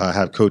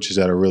have coaches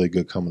that are really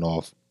good coming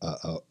off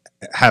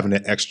having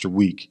an extra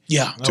week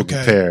to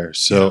prepare.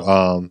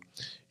 So,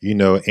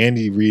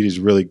 Andy Reid is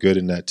really good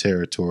in that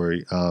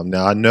territory.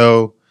 Now, I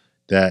know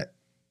that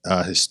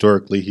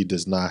historically he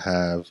does not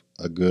have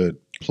a good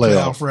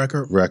playoff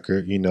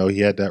record. He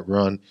had that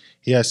run.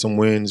 He had some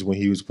wins when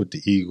he was with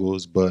the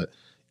Eagles, but,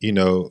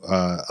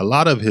 a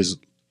lot of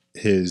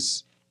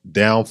his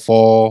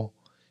downfall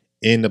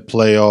in the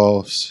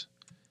playoffs,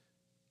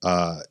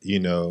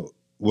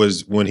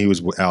 was when he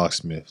was with Alex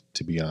Smith,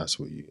 to be honest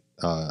with you.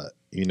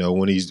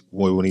 When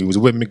he was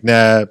with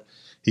McNabb,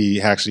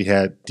 he actually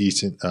had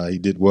decent. He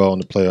did well in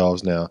the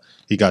playoffs. Now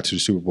he got to the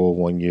Super Bowl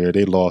one year.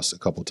 They lost a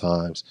couple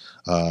times.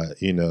 But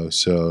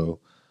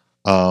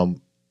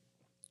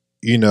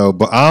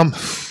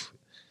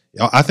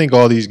I think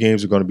all these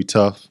games are going to be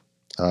tough.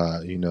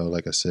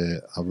 Like I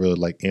said, I really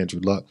like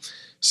Andrew Luck.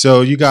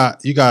 So you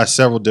got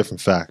several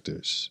different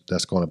factors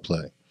that's going to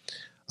play.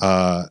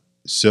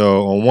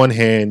 So on one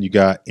hand, you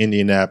got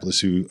Indianapolis,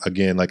 who,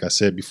 again, like I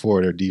said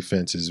before, their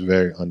defense is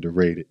very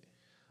underrated.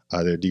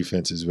 Their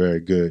defense is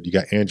very good. You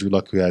got Andrew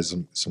Luck, who has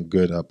some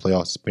good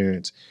playoff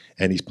experience,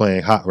 and he's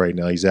playing hot right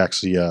now. He's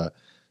actually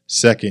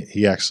second.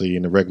 He actually,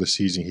 in the regular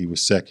season, he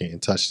was second in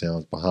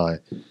touchdowns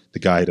behind the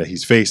guy that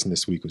he's facing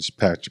this week, which is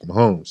Patrick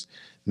Mahomes.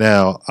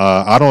 Now,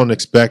 I don't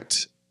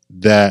expect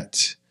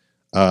that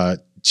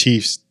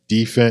Chiefs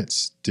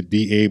defense to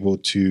be able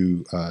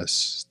to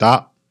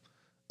stop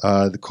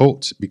the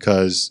Colts,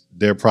 because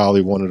they're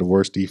probably one of the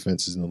worst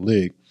defenses in the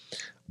league.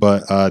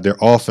 But their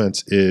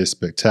offense is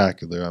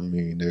spectacular. I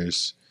mean,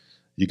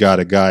 you got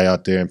a guy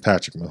out there in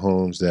Patrick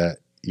Mahomes that,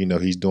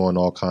 he's doing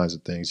all kinds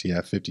of things. He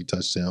had 50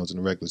 touchdowns in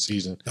the regular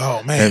season.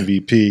 Oh, man.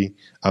 MVP.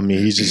 I mean,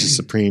 he's just a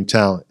supreme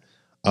talent.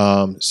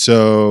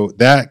 So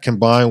that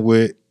combined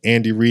with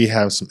Andy Reid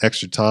having some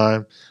extra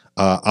time,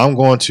 I'm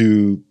going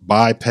to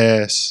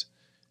bypass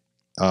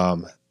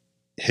Andy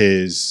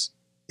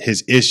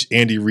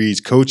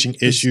Reid's coaching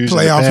issues,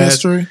 playoff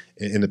history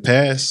in the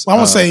past. Well, I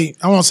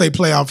won't say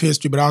playoff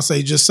history, but I'll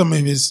say just some of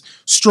his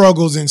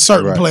struggles in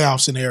certain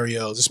playoff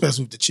scenarios,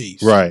 especially with the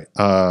Chiefs. Right.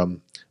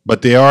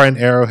 But they are in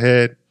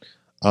Arrowhead.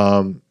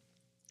 I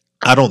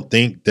don't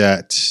think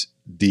that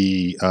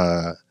the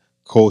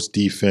Colts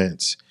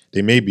defense,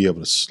 they may be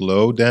able to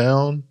slow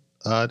down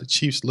the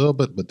Chiefs a little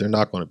bit, but they're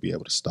not going to be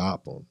able to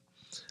stop them.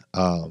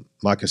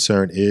 My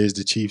concern is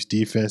the Chiefs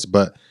defense,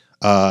 but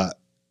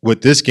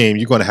with this game,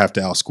 you're going to have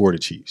to outscore the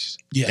Chiefs.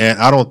 Yeah. And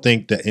I don't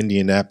think that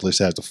Indianapolis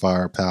has the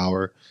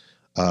firepower.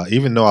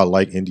 Even though I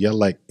like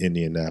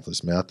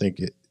Indianapolis, man. I think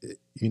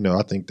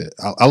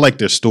I like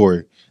their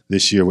story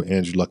this year with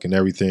Andrew Luck and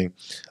everything.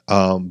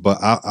 But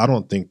I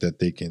don't think that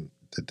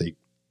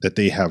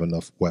they have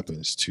enough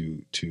weapons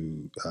to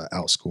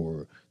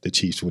outscore the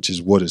Chiefs, which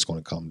is what it's going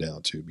to come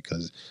down to.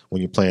 Because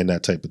when you're playing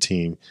that type of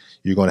team,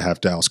 you're going to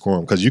have to outscore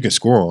them, because you can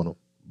score on them,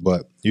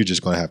 but you're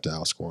just going to have to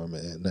outscore them,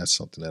 and that's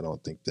something I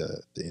don't think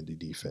the Indy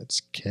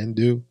defense can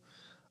do.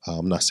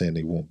 I'm not saying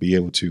they won't be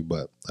able to,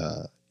 but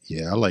I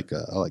like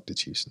the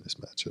Chiefs in this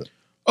matchup.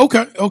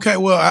 Okay.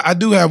 Well, I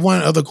do have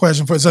one other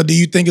question for you. So, do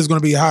you think it's going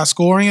to be a high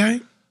scoring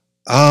game?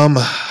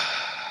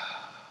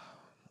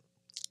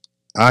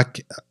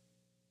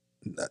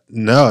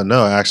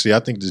 No. Actually, I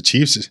think the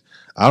Chiefs.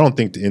 I don't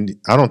think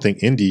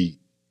Indy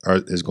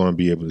is going to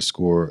be able to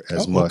score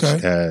as much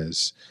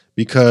as,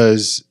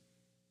 because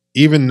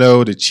even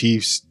though the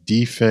Chiefs'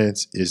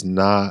 defense is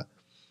not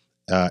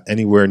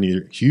anywhere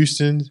near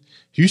Houston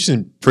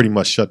pretty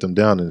much shut them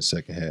down in the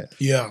second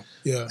half. Yeah.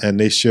 And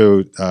they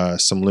showed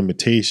some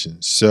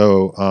limitations.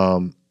 So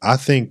I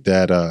think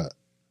that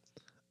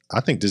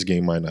this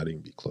game might not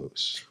even be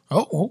close.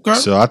 Oh, okay.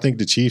 So I think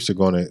the Chiefs are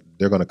going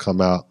to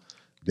come out.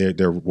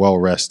 They're well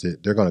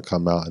rested. They're going to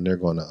come out and they're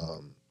going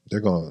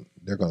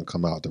to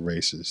come out the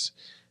races.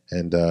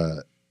 And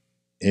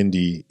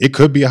Indy, it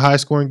could be a high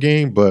scoring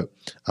game, but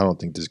I don't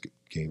think this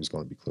game is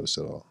going to be close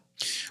at all.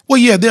 Well,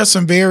 yeah, there's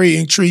some very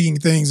intriguing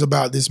things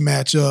about this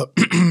matchup.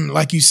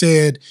 Like you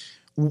said,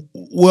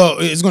 well,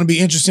 it's going to be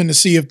interesting to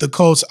see if the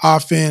Colts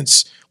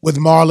offense with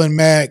Marlon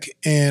Mack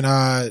and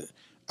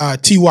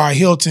T.Y.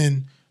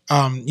 Hilton,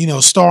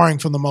 starring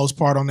for the most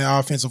part on the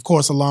offense, of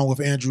course, along with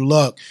Andrew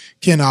Luck,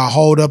 can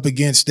hold up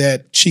against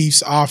that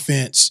Chiefs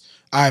offense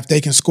if they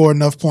can score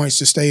enough points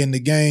to stay in the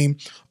game.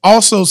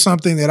 Also,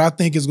 something that I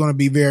think is going to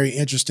be very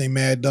interesting,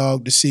 Mad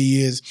Dog, to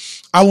see is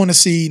I want to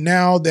see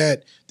now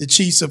that the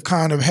Chiefs have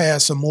kind of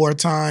had some more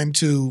time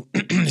to,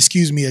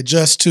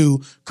 adjust to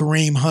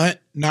Kareem Hunt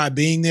not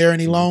being there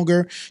any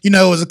longer. You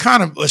know, it was a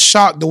kind of a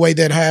shock the way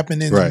that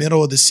happened in the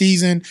middle of the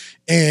season.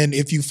 And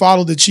if you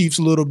follow the Chiefs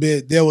a little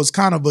bit, there was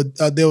kind of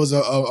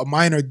a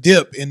minor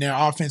dip in their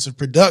offensive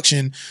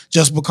production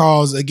just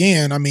because,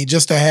 again, I mean,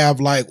 just to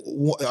have like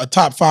a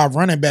top 5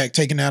 running back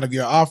taken out of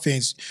your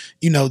offense,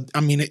 you know,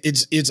 I mean,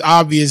 it's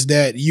obvious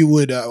that you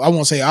would, I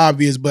won't say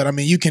obvious, but I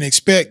mean, you can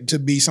expect to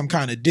be some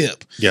kind of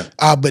dip. Yeah.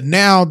 But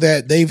now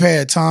that they've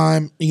had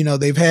time, you know,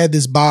 they've had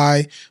this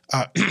bye,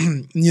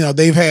 you know,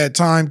 they've had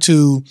time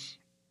to,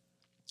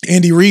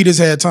 Andy Reid has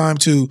had time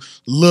to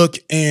look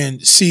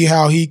and see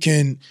how he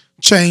can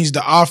change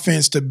the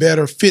offense to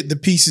better fit the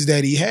pieces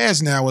that he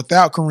has now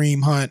without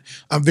Kareem Hunt.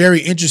 I'm very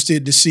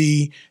interested to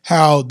see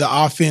how the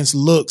offense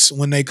looks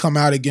when they come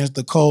out against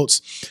the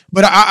Colts.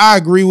 But I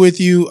agree with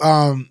you.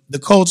 The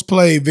Colts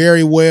play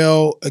very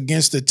well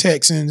against the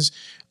Texans,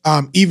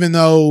 even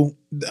though,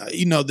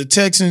 you know, the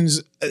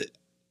Texans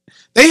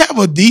they have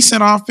a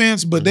decent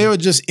offense, but they were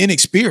just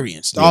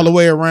inexperienced all the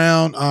way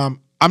around.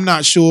 I'm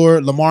not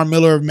sure. Lamar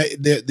Miller,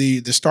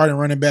 the starting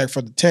running back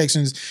for the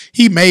Texans,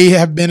 he may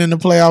have been in the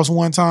playoffs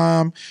one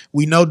time.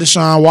 We know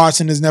Deshaun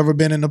Watson has never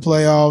been in the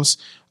playoffs.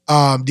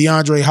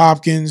 DeAndre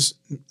Hopkins,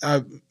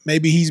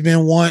 maybe he's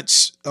been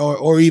once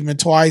or even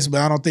twice,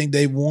 but I don't think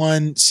they've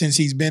won since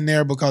he's been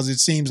there because it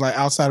seems like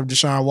outside of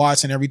Deshaun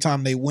Watson, every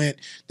time they went,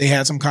 they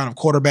had some kind of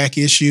quarterback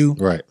issue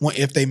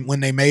when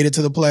they made it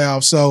to the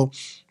playoffs. So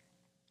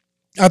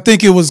I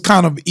think it was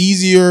kind of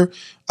easier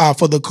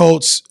for the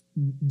Colts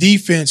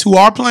defense, who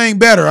are playing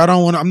better.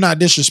 I'm not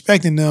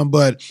disrespecting them,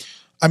 but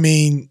I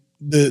mean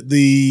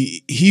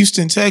the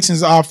Houston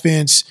Texans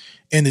offense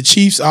and the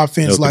Chiefs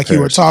offense, like you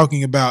were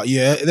talking about,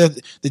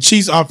 the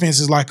Chiefs offense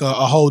is like a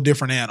whole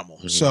different animal.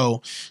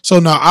 So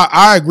no,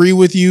 I agree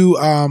with you.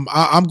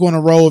 I'm going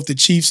to roll with the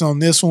Chiefs on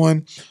this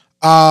one.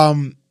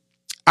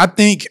 I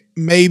think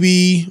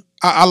maybe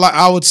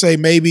I would say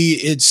maybe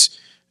it's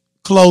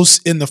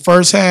close in the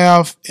first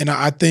half, and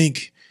I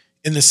think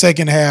in the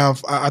second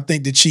half, I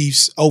think the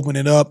Chiefs open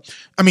it up.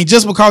 I mean,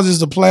 just because it's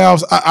the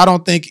playoffs, I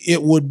don't think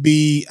it would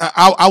be.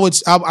 I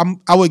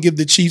would give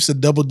the Chiefs a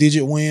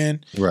double-digit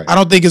win. Right. I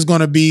don't think it's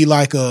going to be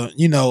like a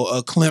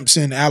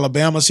Clemson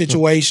Alabama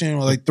situation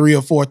or like 3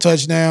 or 4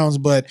 touchdowns,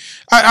 but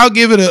I'll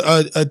give it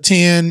a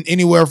 10,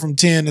 anywhere from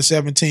 10 to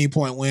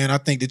 17-point win. I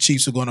think the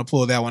Chiefs are going to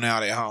pull that one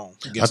out at home.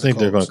 I think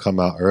they're going to come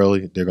out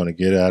early. They're going to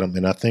get at them,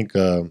 and I think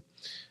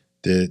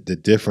the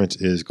difference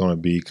is going to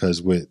be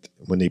because when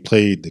they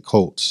played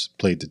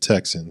the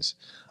Texans,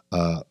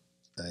 I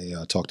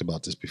talked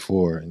about this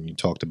before, and you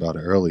talked about it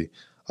early.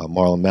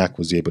 Marlon Mack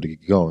was able to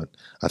get going.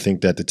 I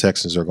think that the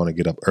Texans are going to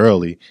get up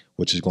early,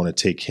 which is going to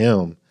take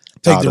the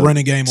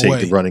running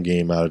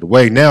game out of the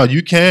way. Now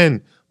you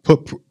can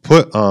put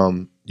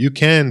the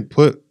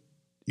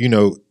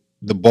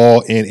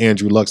ball in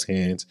Andrew Luck's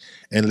hands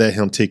and let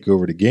him take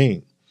over the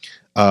game.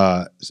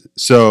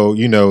 So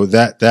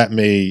that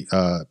may.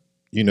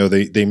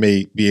 They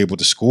may be able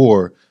to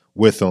score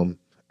with them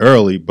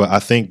early, but I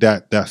think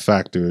that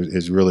factor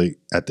is really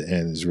at the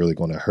end is really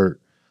going to hurt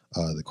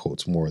the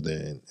Colts more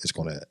than it's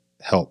going to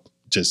help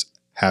just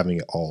having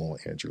it all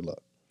on Andrew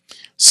Luck.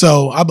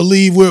 So I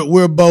believe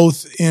we're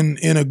both in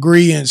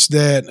agreement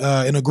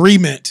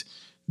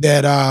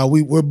that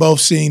we're both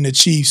seeing the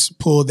Chiefs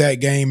pull that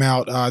game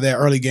out, that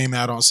early game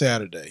out on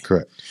Saturday.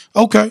 Correct.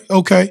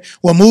 Okay.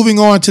 Well, moving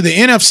on to the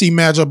NFC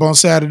matchup on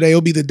Saturday,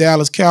 it'll be the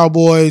Dallas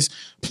Cowboys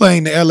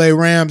playing the LA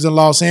Rams in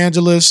Los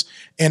Angeles.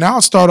 And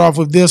I'll start off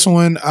with this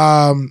one.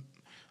 I'm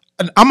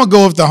going to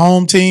go with the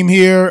home team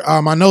here.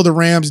 I know the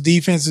Rams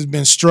defense has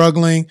been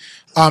struggling.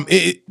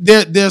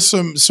 There's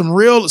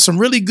some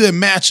really good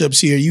matchups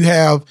here. You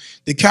have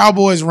the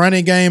Cowboys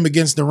running game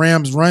against the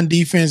Rams run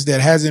defense that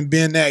hasn't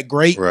been that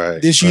great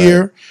this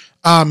year.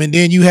 And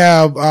then you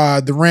have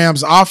the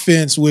Rams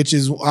offense, which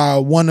is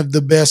one of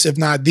the best, if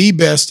not the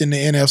best in the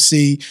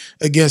NFC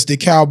against the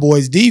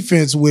Cowboys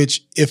defense,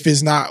 which if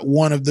it's not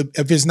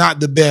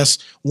the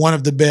best, one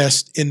of the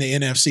best in the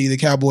NFC, the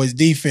Cowboys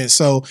defense.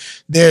 So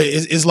there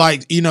is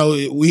like,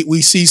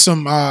 we see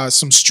some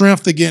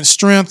strength against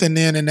strength. And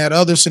then in that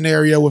other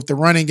scenario with the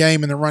running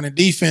game and the running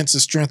defense, a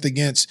strength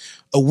against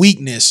a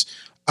weakness.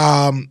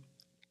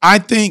 I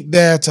think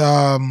that,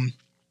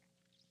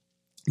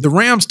 the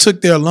Rams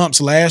took their lumps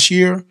last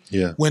year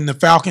when the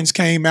Falcons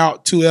came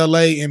out to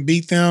L.A. and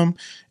beat them.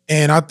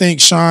 And I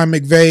think Sean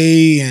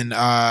McVay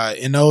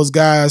and those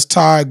guys,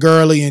 Todd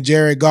Gurley and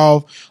Jared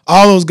Goff,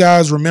 all those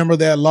guys remember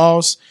that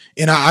loss.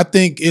 And I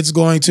think it's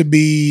going to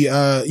be,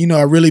 a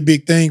really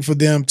big thing for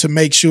them to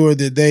make sure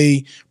that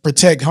they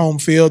protect home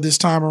field this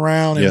time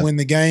around and win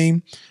the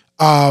game.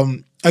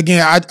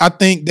 Again, I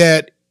think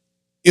that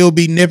it'll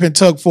be nip and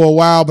tuck for a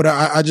while, but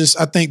I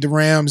think the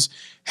Rams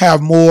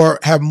have more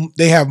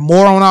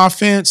on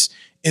offense,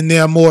 and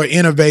they're more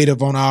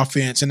innovative on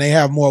offense, and they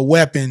have more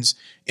weapons.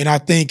 And I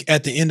think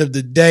at the end of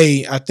the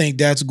day, I think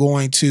that's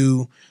going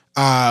to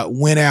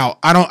went out.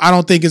 I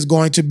don't think it's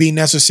going to be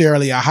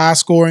necessarily a high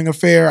scoring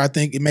affair. I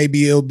think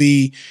it'll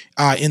be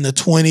in the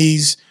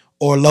 20s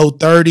or low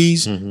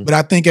 30s. Mm-hmm. But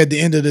I think at the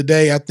end of the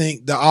day, I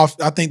think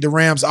the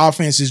Rams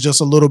offense is just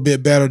a little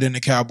bit better than the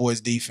Cowboys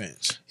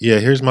defense. Yeah,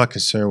 here's my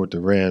concern with the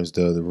Rams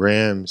though. The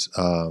Rams,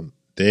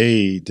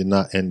 they did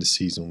not end the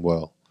season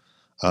well.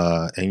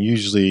 And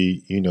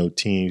usually,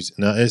 teams,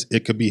 now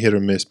it could be hit or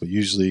miss, but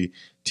usually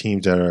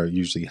teams that are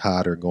usually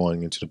hotter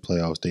going into the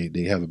playoffs,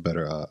 they have a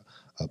better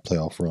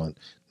playoff run.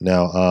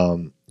 Now,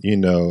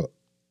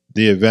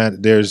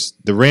 the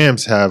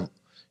Rams have,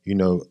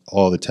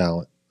 all the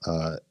talent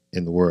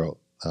in the world,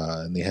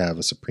 and they have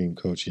a supreme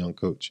coach, young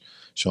coach,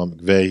 Sean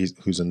McVay,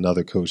 who's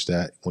another coach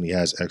that when he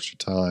has extra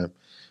time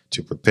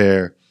to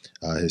prepare,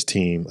 his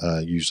team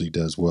usually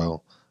does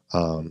well.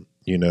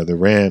 The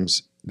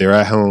Rams, they're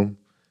at home,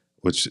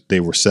 which they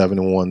were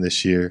 7-1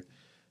 this year.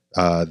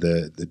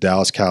 The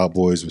Dallas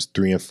Cowboys was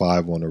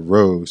 3-5 on the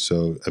road,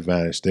 so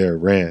advantage there,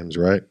 Rams,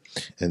 right?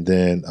 And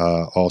then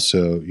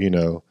also,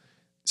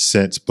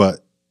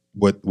 but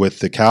with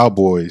the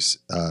Cowboys,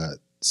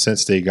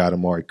 since they got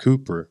Amari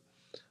Cooper,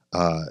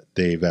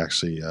 they've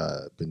actually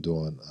been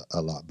doing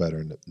a lot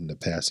better in the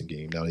passing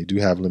game. Now they do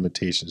have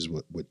limitations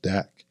with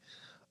Dak,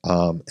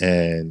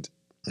 and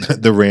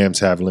the Rams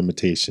have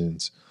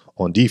limitations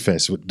on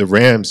defense. With the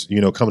Rams,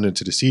 coming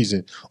into the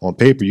season, on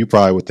paper, you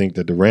probably would think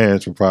that the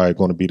Rams were probably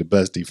going to be the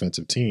best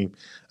defensive team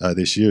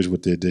this year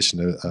with the addition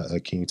of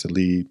Akeem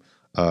Talib,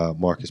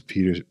 Marcus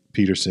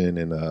Peterson,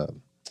 and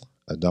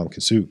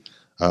Ndamukong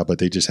Suh. But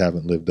they just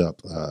haven't lived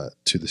up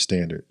to the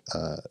standard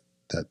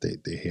that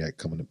they had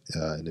coming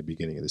in the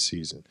beginning of the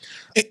season.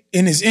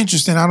 And it's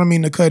interesting. I don't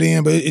mean to cut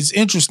in, but it's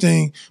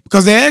interesting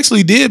because they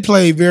actually did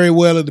play very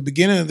well at the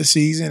beginning of the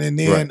season, and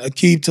then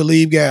Akeem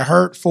Talib got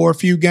hurt for a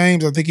few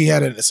games. I think he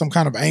had some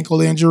kind of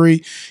ankle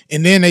injury,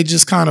 and then they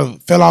just kind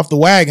of fell off the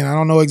wagon. I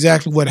don't know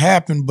exactly what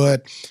happened,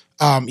 but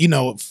from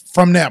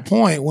that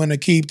point, when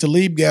Akeem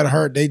Talib got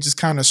hurt, they just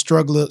kind of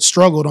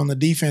struggled on the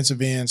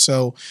defensive end.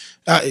 So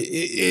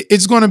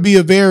it's going to be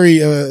a very,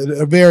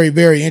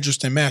 very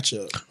interesting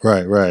matchup.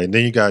 Right. And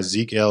then you got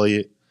Zeke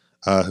Elliott,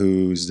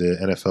 who's the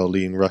NFL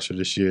leading rusher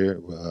this year,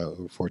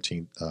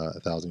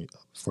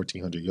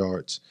 1,400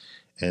 yards.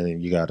 And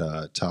then you got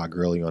Todd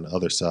Gurley on the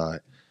other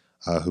side,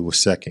 who was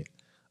second,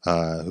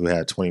 who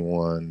had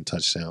 21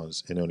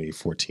 touchdowns in only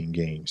 14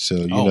 games. So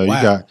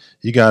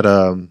you got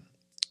a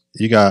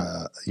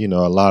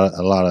lot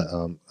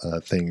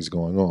of things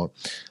going on,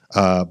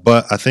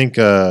 but I think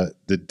the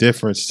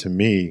difference to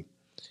me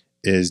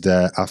is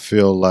that I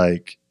feel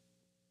like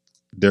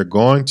you're not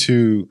going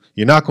to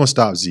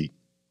stop Zeke,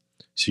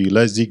 so you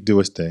let Zeke do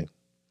his thing.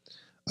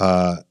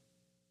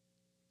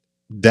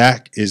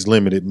 Dak is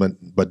limited,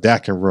 but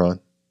Dak can run.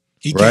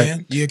 He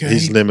right? can.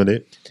 He's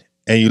limited,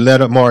 and you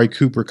let Amari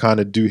Cooper kind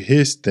of do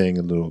his thing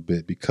a little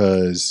bit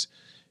because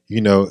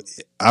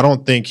I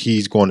don't think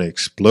he's going to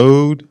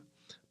explode.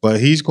 But I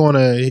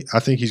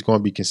think he's going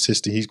to be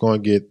consistent. He's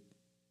going to get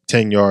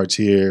 10 yards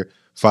here,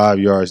 5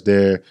 yards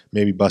there,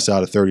 maybe bust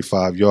out a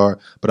 35-yard.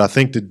 But I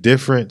think the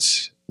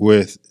difference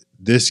with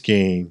this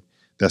game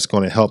that's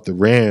going to help the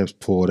Rams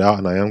pull it out,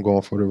 and I am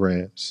going for the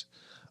Rams,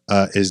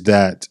 is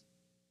that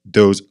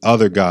those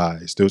other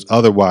guys, those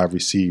other wide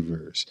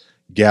receivers,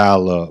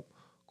 Gallup,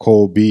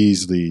 Cole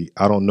Beasley,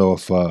 I don't know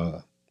if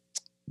the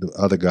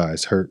other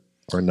guy's hurt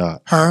or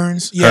not.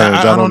 Hearns?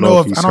 Yeah, I don't know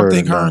if I don't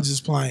think Hearns is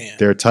playing.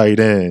 Their tight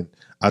end.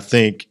 I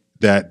think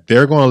that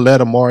they're going to let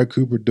Amari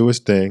Cooper do his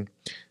thing.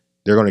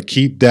 They're going to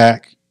keep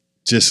Dak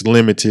just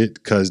limited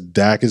because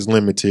Dak is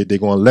limited. They're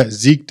going to let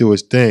Zeke do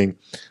his thing,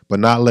 but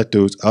not let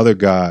those other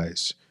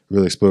guys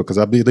really explode. Because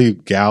I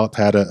believe Gallup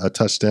had a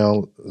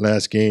touchdown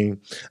last game.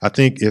 I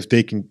think if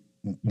they can,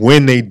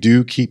 when they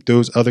do keep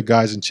those other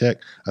guys in check,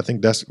 I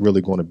think that's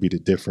really going to be the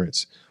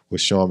difference with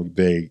Sean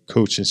McVay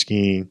coaching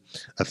scheme.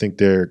 I think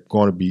they're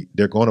going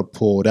to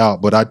pull it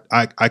out. But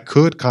I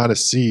could kind of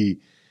see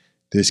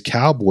this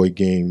Cowboy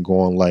game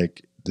going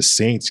like the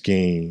Saints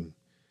game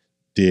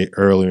did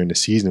earlier in the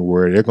season,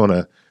 where they're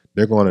gonna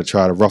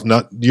try to rough.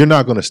 You're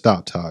not going to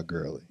stop Todd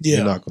Gurley. Yeah.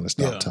 You're not going to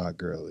stop Todd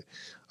Gurley.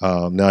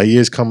 Now he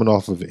is coming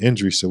off of an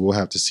injury, so we'll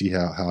have to see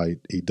how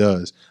he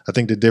does. I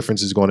think the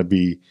difference is going to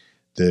be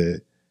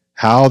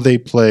how they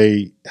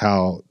play,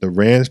 how the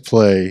Rams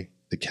play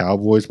the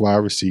Cowboys wide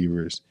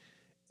receivers,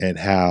 and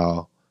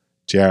how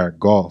Jared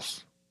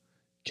Goff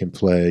can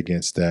play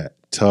against that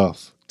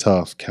tough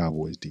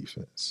Cowboys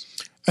defense.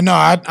 No,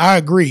 I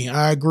agree.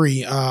 I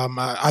think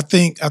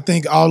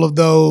all of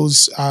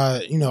those,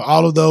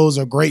 all of those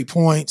are great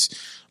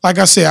points. Like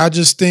I said, I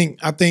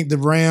think the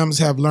Rams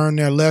have learned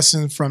their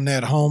lesson from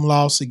that home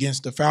loss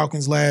against the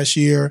Falcons last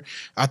year.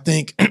 I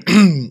think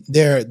the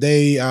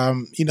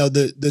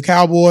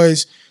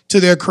Cowboys, to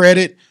their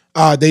credit,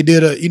 They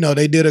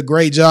did a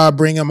great job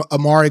bringing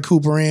Amari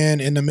Cooper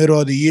in the middle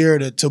of the year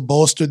to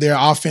bolster their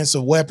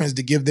offensive weapons,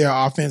 to give their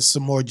offense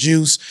some more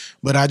juice.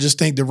 But I just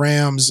think the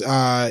Rams,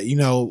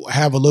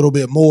 have a little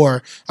bit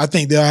more. I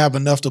think they'll have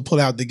enough to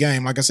pull out the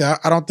game. Like I said,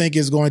 I don't think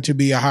it's going to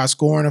be a high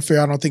scoring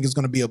affair. I don't think it's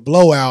going to be a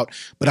blowout.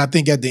 But I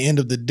think at the end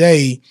of the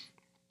day,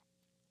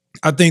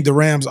 I think the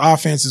Rams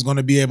offense is going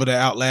to be able to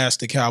outlast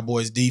the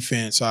Cowboys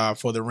defense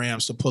for the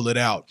Rams to pull it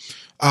out.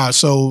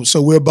 So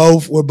we're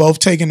both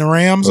taking the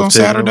Rams on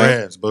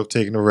Saturday. Both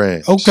taking the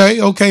Rams.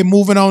 Okay.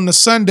 Moving on to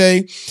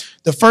Sunday.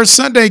 The first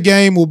Sunday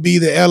game will be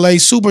the LA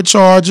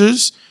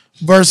Superchargers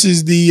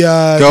versus the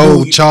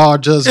Go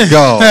Chargers,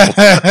 go.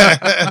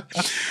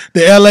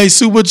 The LA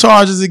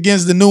Superchargers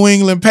against the New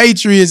England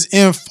Patriots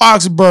in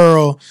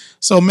Foxborough.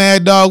 So,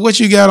 Mad Dog, what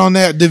you got on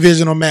that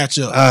divisional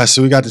matchup?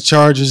 So we got the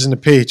Chargers and the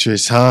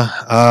Patriots,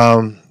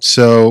 huh?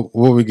 So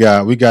what we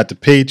got? We got the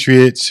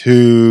Patriots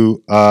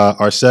who are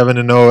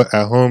 7-0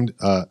 at home,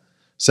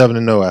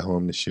 7-0 at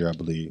home this year, I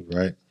believe,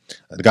 right?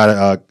 They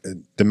got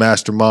the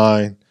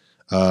mastermind,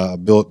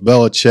 Bill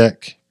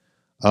Belichick,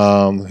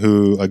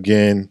 who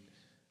again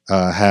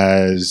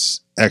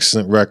has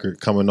excellent record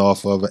coming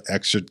off of an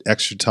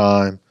extra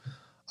time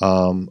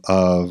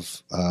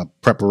of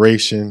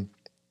preparation.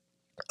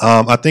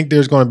 I think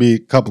there's going to be a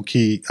couple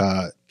key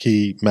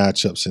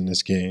matchups in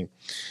this game.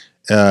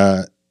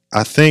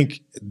 I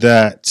think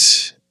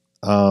that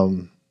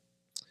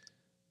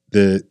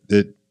the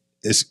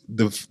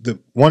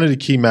one of the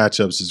key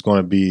matchups is going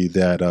to be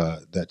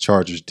that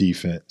Chargers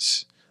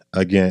defense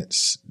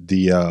against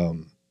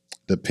the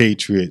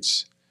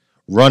Patriots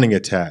running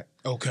attack.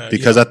 Okay.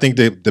 Because I think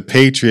the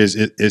Patriots,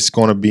 it's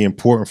going to be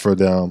important for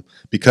them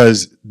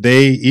because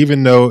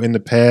even though in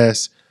the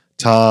past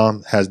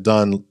Tom has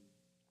done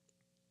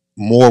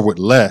more with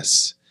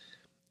less,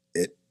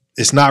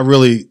 it's not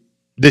really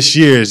this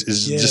year's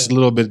is just a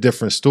little bit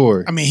different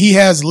story. I mean, he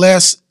has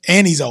less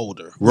and he's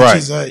older, right?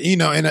 Which is,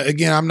 and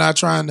again, I'm not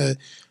trying to.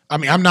 I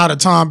mean, I'm not a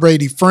Tom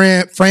Brady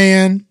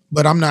fan,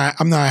 but I'm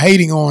not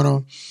hating on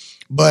him.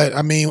 But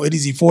I mean, what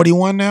is he,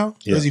 41 now?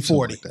 Yeah, or is he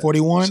 40? Like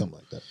 41? Something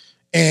like that.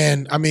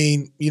 And I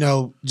mean,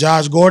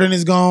 Josh Gordon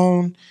is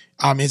gone.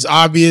 It's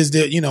obvious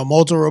that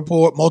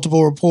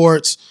multiple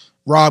reports.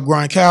 Rob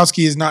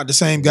Gronkowski is not the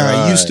same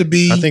guy he used to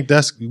be. I think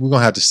we're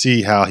gonna have to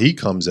see how he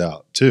comes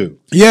out too.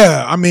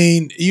 Yeah, I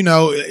mean,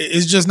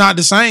 it's just not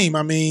the same.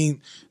 I mean,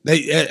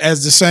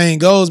 as the saying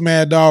goes,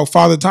 Mad Dog,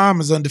 Father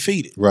Time is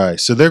undefeated. Right.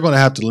 So they're gonna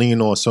have to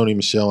lean on Sony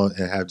Michel and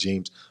have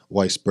James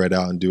White spread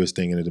out and do his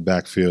thing into the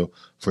backfield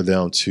for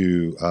them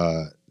to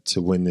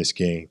win this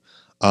game.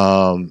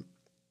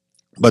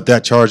 But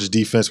that Chargers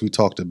defense, we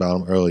talked about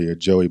them earlier,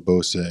 Joey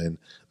Bosa and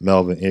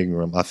Melvin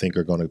Ingram, I think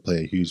are going to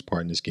play a huge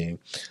part in this game.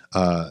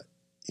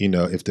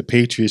 If the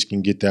Patriots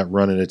can get that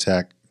running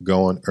attack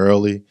going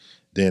early,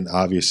 then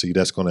obviously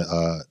that's going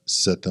to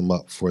set them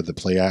up for the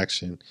play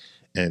action,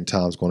 and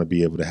Tom's going to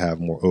be able to have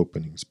more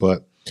openings.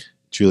 But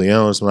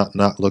Juliano's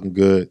not looking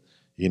good.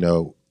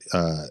 You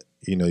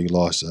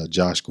lost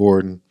Josh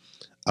Gordon.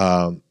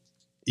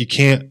 You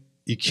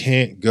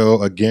can't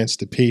go against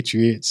the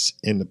Patriots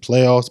in the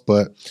playoffs,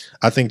 but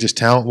I think just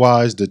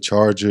talent-wise, the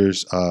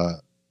Chargers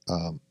are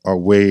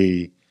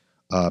way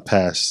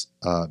past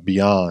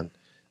beyond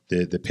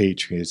the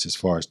Patriots as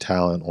far as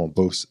talent on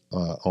both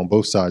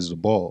sides of the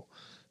ball.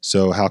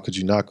 So how could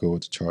you not go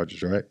with the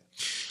Chargers, right?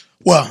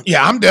 Well,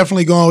 yeah, I'm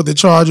definitely going with the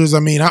Chargers. I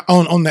mean,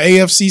 on the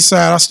AFC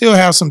side, I still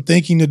have some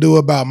thinking to do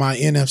about my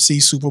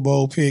NFC Super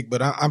Bowl pick,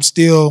 but I'm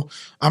sticking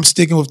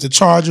with the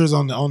Chargers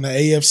on the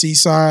AFC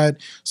side.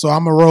 So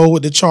I'm gonna roll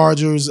with the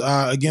Chargers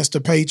against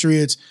the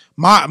Patriots.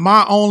 My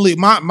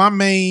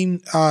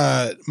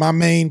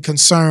main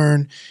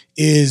concern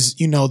is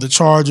the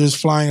Chargers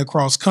flying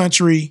across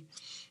country.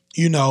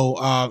 Even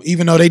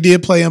though they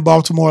did play in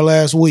Baltimore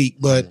last week,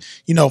 but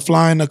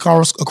flying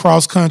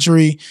across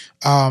country,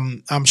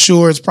 I'm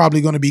sure it's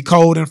probably going to be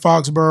cold in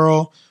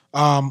Foxborough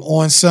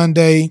on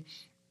Sunday.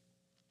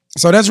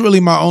 So that's really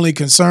my only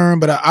concern.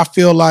 But I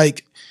feel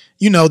like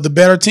the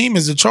better team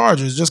is the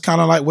Chargers, just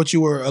kind of like what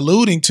you were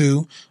alluding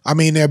to. I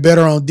mean, they're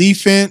better on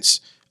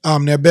defense.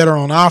 They're better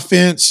on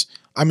offense.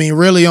 I mean,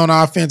 really on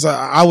offense,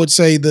 I would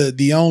say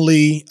the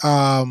only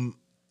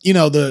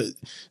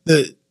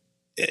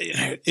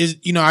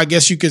I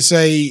guess you could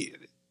say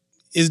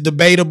is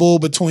debatable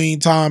between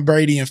Tom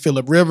Brady and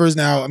Phillip Rivers.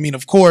 Now, I mean,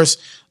 of course,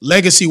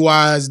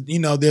 legacy-wise,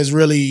 there's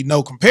really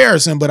no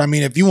comparison. But, I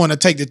mean, if you want to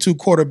take the two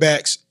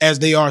quarterbacks as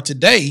they are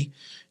today,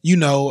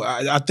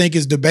 I think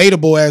it's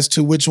debatable as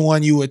to which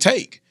one you would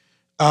take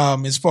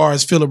as far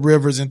as Phillip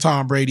Rivers and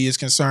Tom Brady is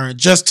concerned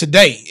just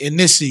today in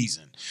this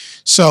season.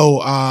 So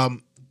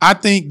I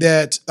think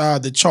that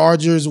the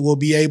Chargers will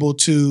be able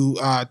to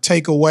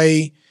take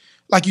away –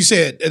 like you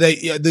said,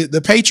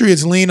 the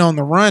Patriots lean on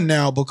the run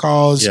now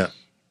because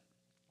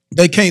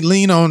they can't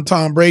lean on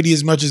Tom Brady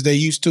as much as they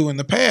used to in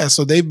the past.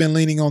 So they've been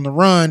leaning on the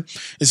run,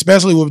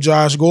 especially with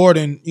Josh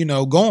Gordon,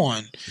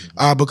 gone,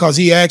 because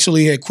he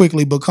actually had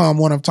quickly become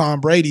one of Tom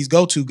Brady's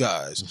go-to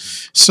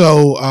guys.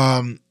 So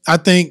I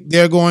think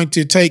they're going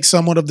to take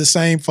somewhat of the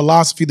same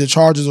philosophy. The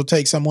Chargers will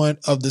take somewhat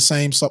of the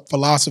same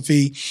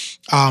philosophy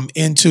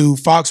into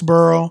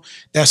Foxborough.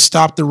 That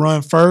stop the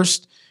run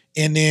first.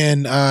 And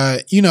then,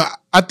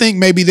 I think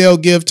maybe they'll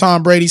give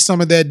Tom Brady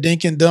some of that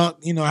dink and dunk,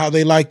 how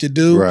they like to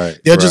do. Right.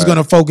 They're just going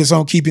to focus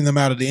on keeping them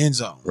out of the end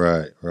zone.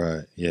 Right.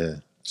 Yeah.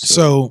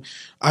 So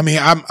I mean,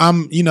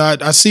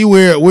 I see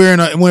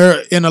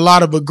we're in a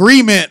lot of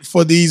agreement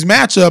for these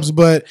matchups,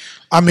 but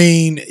I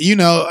mean,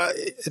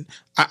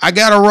 I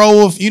got a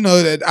roll of,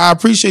 that I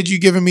appreciate you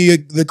giving me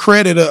the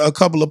credit a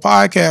couple of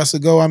podcasts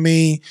ago. I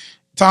mean,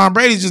 Tom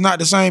Brady's just not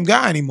the same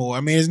guy anymore.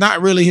 I mean, it's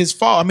not really his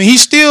fault. I mean,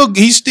 he's still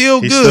good.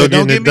 Still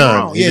Don't get me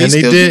wrong. Yeah, and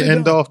they did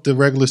end off the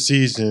regular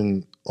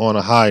season on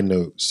a high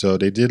note. So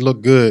they did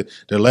look good.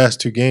 Their last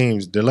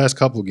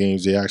couple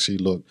games, they actually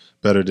looked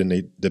better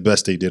than the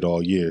best they did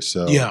all year.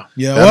 So yeah.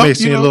 That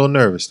makes me a little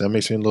nervous.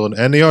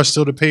 And they are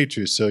still the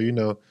Patriots. So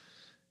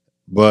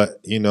but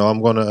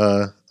I'm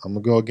gonna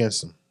go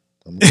against them.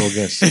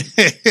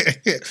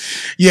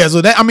 Yeah,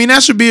 so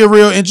that should be a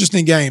real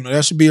interesting game.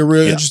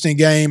 Interesting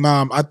game.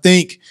 I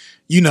think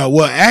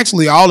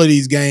actually all of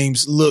these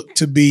games look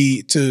to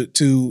be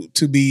to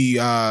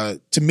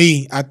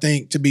me, I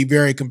think, to be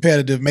very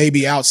competitive,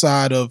 maybe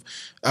outside of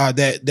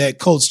that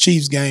Colts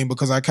Chiefs game,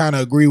 because I kind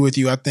of agree with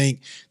you. I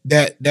think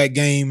that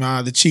game,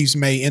 the Chiefs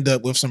may end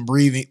up with some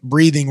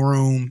breathing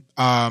room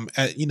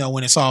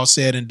when it's all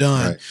said and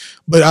done. Right.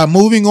 But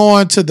moving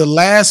on to the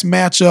last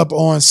matchup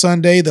on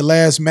Sunday, the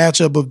last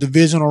matchup of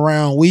divisional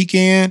round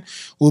weekend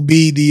will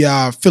be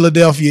the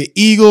Philadelphia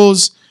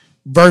Eagles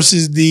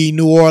versus the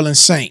New Orleans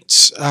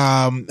Saints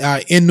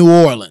in New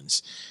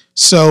Orleans.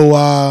 So,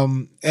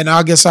 and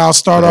I guess I'll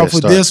start off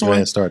with this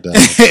one. Start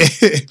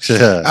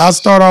that. I'll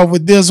start off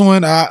with this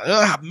one.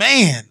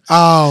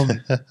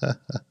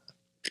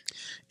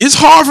 It's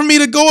hard for me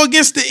to go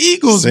against the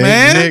Eagles, Saint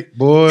man. Nick,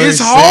 boy. It's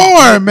Saint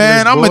hard, Nick,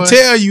 man. I'm gonna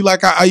tell you,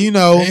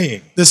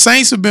 the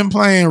Saints have been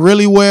playing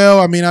really well.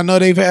 I mean, I know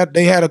they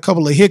had a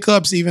couple of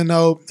hiccups, even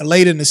though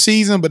late in the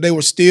season, but they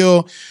were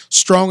still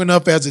strong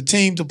enough as a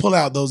team to pull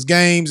out those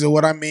games. And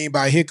what I mean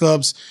by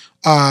hiccups,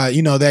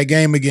 that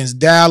game against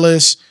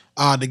Dallas,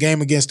 the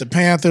game against the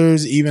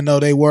Panthers, even though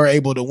they were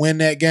able to win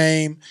that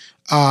game.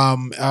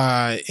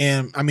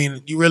 And I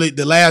mean,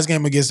 the last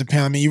game against the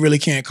Panthers, I mean, you really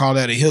can't call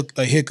that a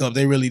hiccup.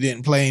 They really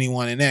didn't play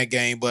anyone in that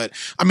game. But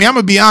I mean, I'm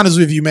gonna be honest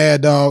with you,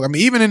 Mad Dog. I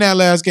mean, even in that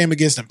last game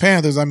against the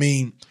Panthers, I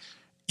mean,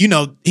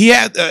 he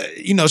had,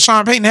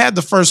 Sean Payton had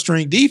the first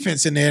string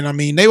defense in there. And I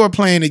mean, they were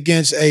playing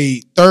against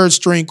a third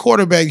string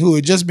quarterback who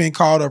had just been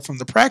called up from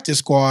the practice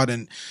squad.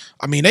 And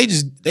I mean, they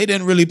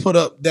didn't really put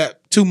up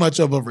that too much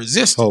of a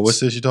resistance. Oh,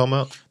 what's this you talking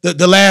about?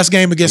 The last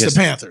game against the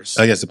Panthers.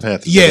 Against the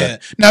Panthers. Yeah. Okay.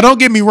 Now, don't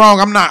get me wrong.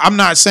 I'm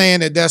not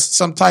saying that that's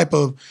some type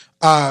of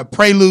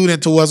prelude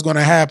into what's going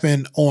to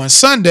happen on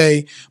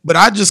Sunday, but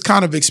I just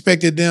kind of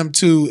expected them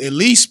to at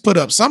least put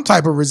up some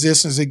type of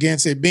resistance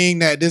against it, being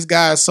that this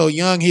guy is so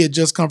young. He had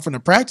just come from the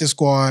practice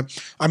squad.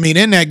 I mean,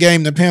 in that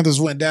game, the Panthers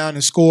went down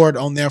and scored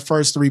on their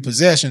first 3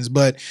 possessions,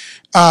 but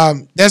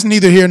that's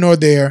neither here nor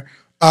there.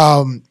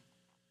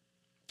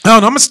 I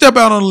don't know. I'm going to step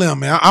out on a limb,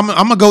 man. I'm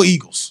going to go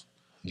Eagles.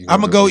 I'm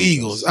going to go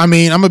Eagles. I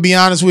mean, I'm going to be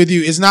honest with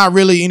you. It's not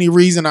really any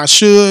reason I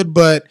should,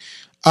 but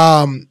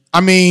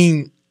I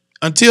mean,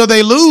 until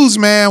they lose,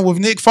 man, with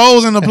Nick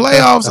Foles in the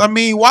playoffs, I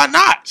mean, why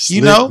not?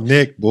 Slick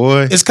Nick,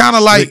 boy. It's kind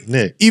of like,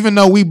 Nick. Even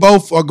though we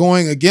both are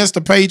going against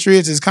the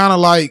Patriots, it's kind of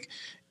like,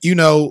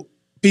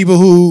 people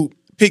who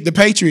pick the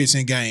Patriots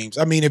in games.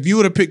 I mean, if you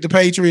would have picked the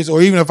Patriots,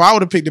 or even if I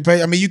would have picked the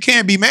Patriots, I mean, you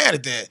can't be mad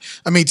at that.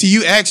 I mean, till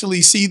you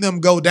actually see them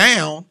go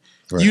down,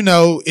 right,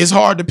 it's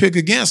hard to pick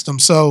against them.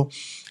 So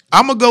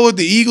I'm gonna go with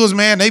the Eagles,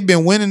 man. They've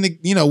been winning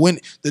win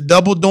the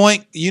double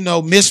doink,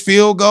 missed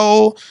field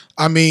goal.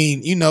 I mean,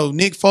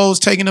 Nick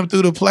Foles taking them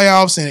through the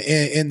playoffs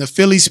and the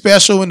Philly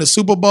special in the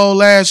Super Bowl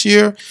last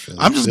year.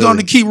 I'm just going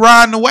to keep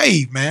riding the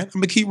wave, man.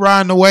 I'm gonna keep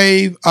riding the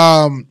wave.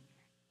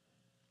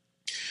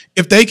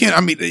 If they can,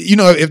 I mean,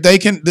 if they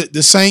can,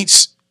 the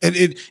Saints.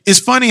 It's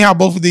funny how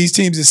both of these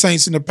teams, the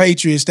Saints and the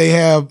Patriots, they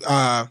have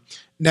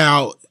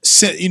now.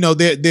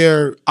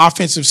 Their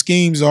offensive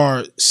schemes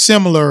are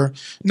similar.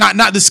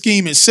 Not the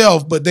scheme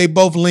itself, but they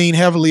both lean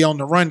heavily on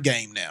the run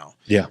game now.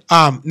 Yeah.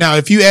 Now,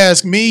 if you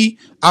ask me,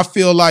 I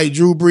feel like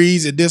Drew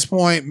Brees at this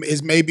point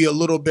is maybe a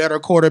little better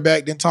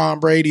quarterback than Tom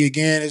Brady.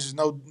 Again,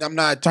 I'm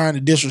not trying to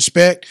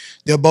disrespect.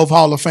 They're both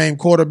Hall of Fame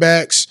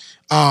quarterbacks.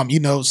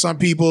 Some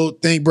people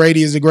think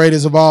Brady is the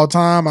greatest of all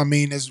time. I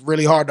mean, it's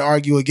really hard to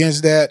argue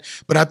against that.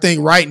 But I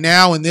think right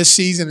now in this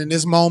season, in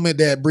this moment,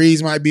 that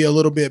Brees might be a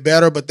little bit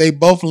better. But they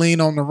both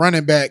lean on the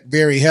running back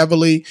very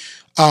heavily.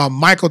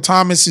 Michael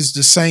Thomas is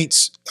the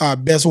Saints'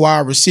 best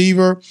wide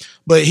receiver,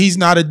 but he's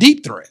not a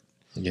deep threat.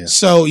 Yeah.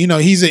 So,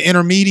 he's an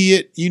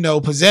intermediate,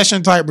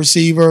 possession type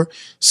receiver.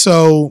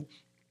 So,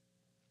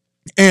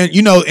 and,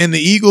 and the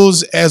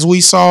Eagles, as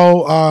we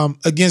saw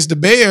against the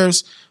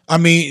Bears, I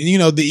mean,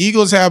 the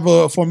Eagles have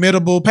a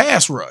formidable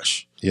pass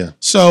rush. Yeah.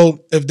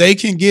 So if they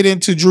can get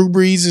into Drew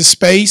Brees'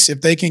 space, if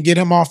they can get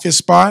him off his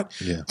spot,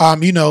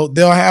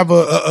 they'll have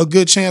a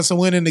good chance of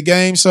winning the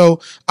game.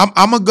 So I'm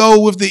gonna go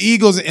with the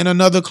Eagles in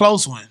another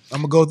close one. I'm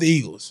gonna go with the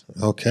Eagles.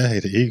 Okay,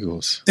 the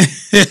Eagles.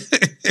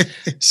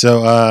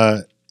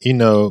 So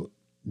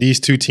these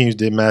two teams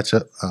did match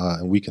up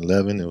in Week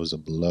 11. It was a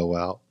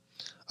blowout.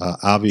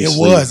 Obviously, it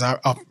was. I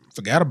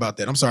forgot about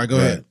that. I'm sorry. Go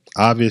ahead.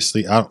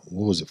 Obviously, what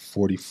was it,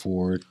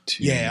 44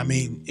 to? Yeah, I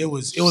mean, it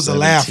was a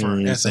laugher,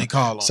 as they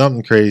call them.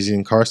 Something crazy,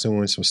 and Carson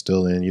Wentz was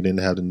still in. You didn't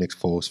have the Nick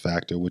Foles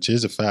factor, which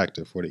is a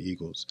factor for the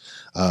Eagles.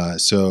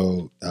 As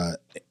of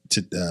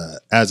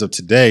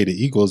today, the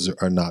Eagles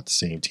are not the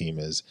same team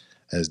as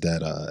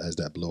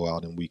that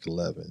blowout in Week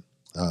 11.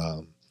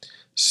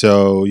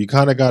 So you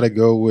kind of got to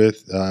go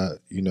with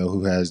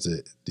who has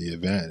the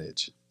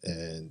advantage,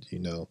 and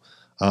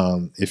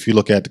if you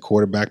look at the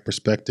quarterback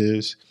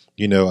perspectives.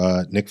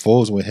 Nick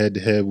Foles went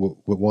head-to-head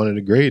with one of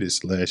the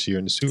greatest last year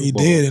in the Super Bowl. He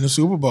did in the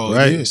Super Bowl.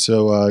 Right.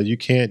 So you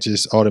can't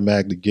just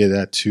automatically give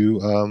that to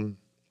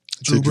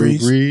Drew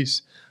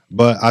Brees.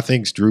 But I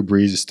think Drew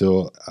Brees is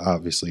still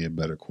obviously a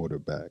better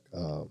quarterback.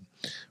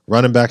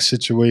 Running back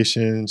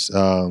situations,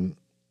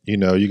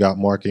 you got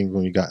Mark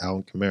Ingram, you got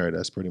Alvin Kamara.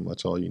 That's pretty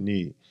much all you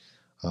need.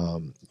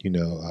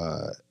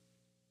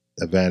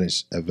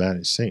 Advantage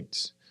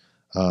Saints.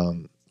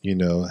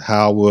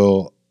 How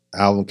will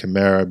Alvin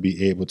Kamara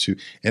be able to,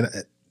 and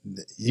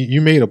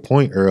you made a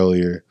point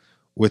earlier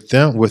with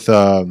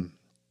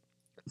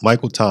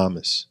Michael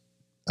Thomas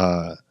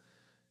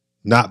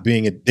not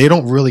being they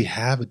don't really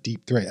have a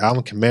deep threat.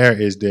 Alvin Kamara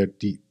is their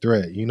deep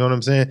threat. You know what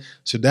I'm saying?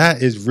 So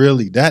that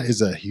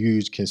is a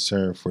huge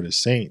concern for the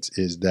Saints,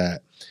 is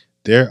that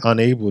they're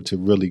unable to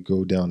really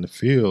go down the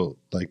field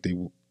like they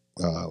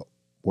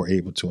were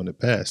able to in the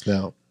past.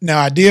 Now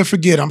I did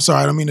forget. I'm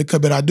sorry, I don't mean to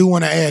cut, but I do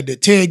want to add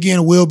that Ted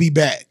Ginn will be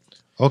back.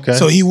 Okay.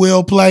 So he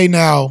will play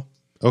now.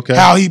 Okay.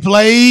 How he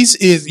plays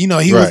is, he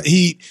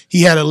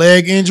had a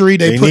leg injury.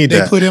 They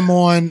put him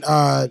on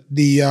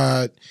they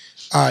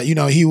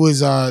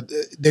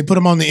put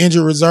him on the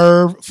injured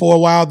reserve for a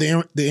while,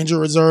 the injured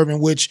reserve in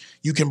which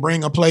you can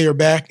bring a player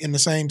back in the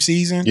same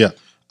season. Yeah.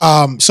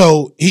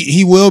 So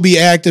he will be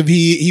active.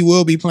 He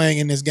will be playing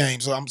in this game.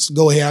 So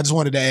go ahead. I just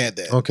wanted to add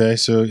that. Okay.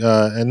 So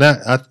and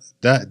that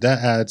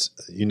adds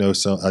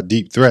a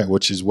deep threat,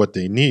 which is what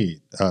they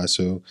need.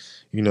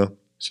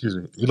 Excuse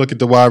me. You look at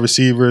the wide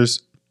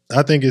receivers,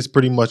 I think it's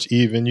pretty much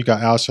even. You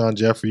got Alshon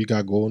Jeffrey, you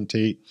got Golden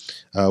Tate.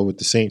 With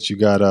the Saints, you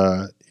got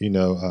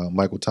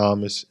Michael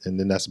Thomas, and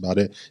then that's about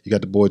it. You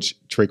got the boy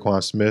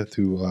Traquan Smith,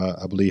 who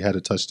I believe had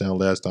a touchdown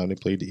last time they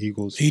played the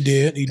Eagles. He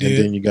did. And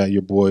then you got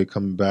your boy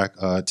coming back,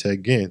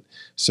 Ted Ginn.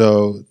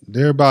 So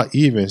they're about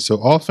even.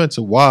 So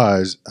offensive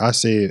wise, I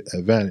say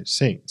advantage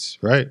Saints,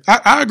 right?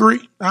 I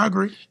agree.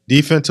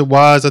 Defensive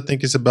wise, I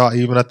think it's about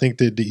even. I think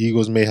that the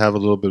Eagles may have a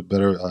little bit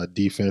better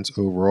defense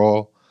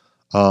overall.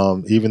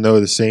 Even though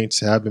the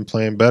Saints have been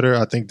playing better,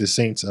 I think the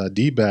Saints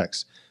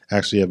D-backs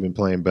actually have been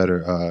playing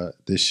better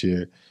this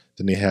year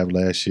than they have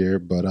last year.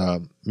 But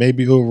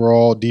maybe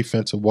overall,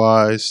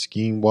 defensive-wise,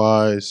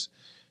 scheme-wise,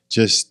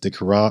 just the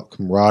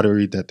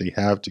camaraderie that they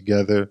have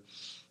together,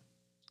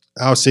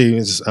 I would say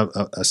it's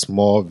a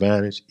small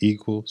advantage,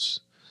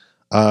 Eagles.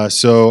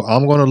 So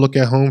I'm going to look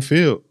at home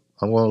field.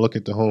 I'm going to look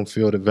at the home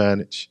field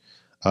advantage.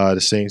 The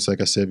Saints,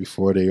 like I said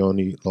before, they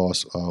only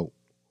lost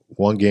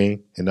one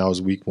game, and that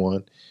was Week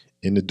 1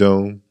 in the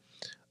Dome.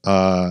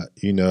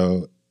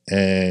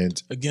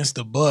 And against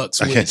the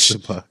Bucks,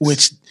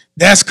 which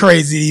that's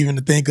crazy even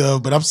to think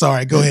of. But I'm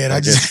sorry. Go ahead.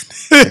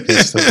 Against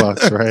the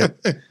Bucks, right?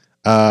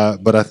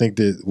 But I think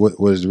that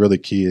what is really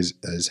key is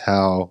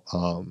how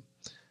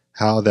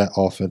that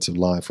offensive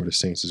line for the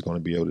Saints is going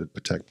to be able to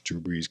protect Drew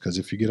Brees. Because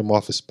if you get him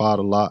off his spot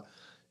a lot,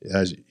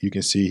 as you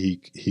can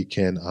see, he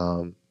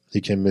can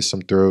miss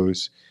some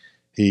throws.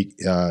 He's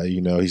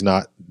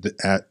not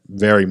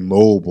very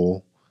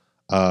mobile.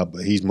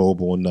 But he's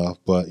mobile enough.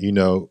 But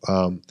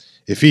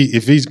if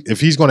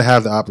he's going to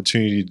have the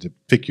opportunity to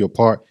pick you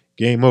apart,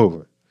 game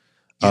over.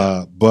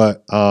 Yeah.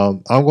 But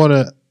I've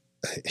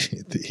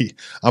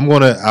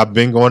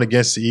been going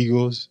against the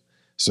Eagles,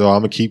 so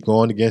I'm gonna keep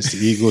going against the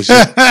Eagles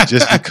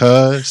just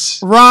because.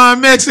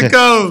 Ron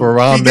Mexico for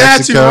Ron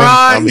Mexico,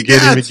 I'm gonna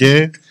get him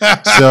again.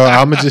 So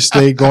I'm gonna just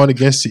stay going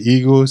against the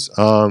Eagles.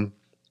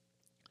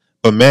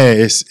 But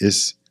man,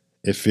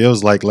 it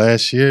feels like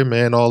last year,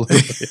 man, all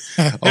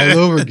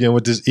over again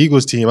with this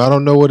Eagles team. I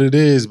don't know what it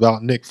is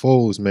about Nick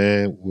Foles,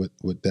 man,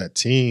 with that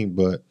team,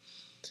 but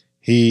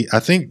I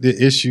think the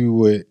issue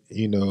with,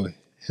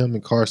 him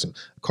and Carson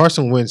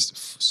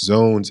Wentz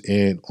zones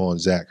in on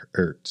Zach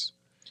Ertz,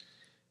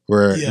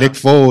 where Nick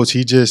Foles,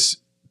 he just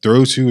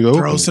throws to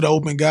the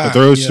open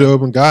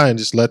guy and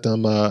just let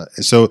them.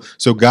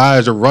 So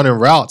guys are running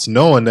routes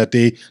knowing that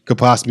they could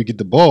possibly get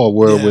the ball.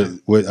 Where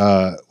with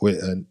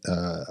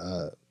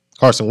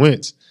Carson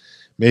Wentz,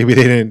 maybe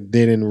they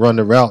didn't run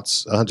the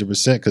routes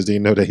 100% because they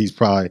know that he's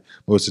probably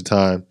most of the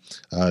time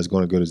is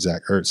going to go to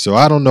Zach Ertz. So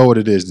I don't know what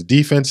it is. The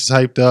defense is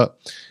hyped up.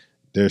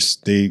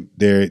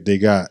 They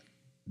got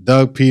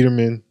Doug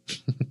Peterson.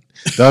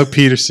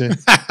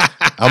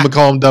 I'm gonna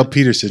call him Doug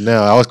Peterson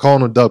now. I was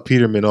calling him Doug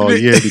Peterman all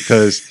year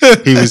because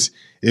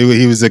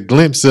he was a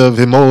glimpse of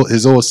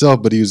his old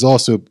self, but he was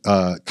also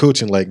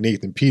coaching like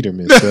Nathan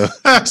Peterman.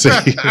 So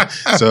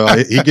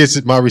he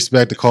gets my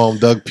respect to call him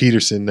Doug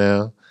Peterson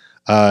now.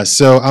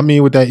 So I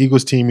mean, with that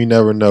Eagles team, you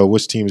never know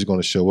which team is going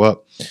to show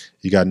up.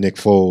 You got Nick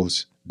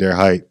Foles, they're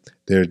hype,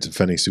 they're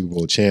defending Super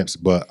Bowl champs,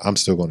 but I'm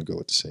still going to go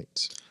with the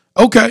Saints.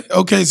 Okay.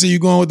 So you're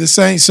going with the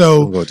Saints.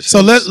 So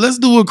let's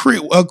do a quick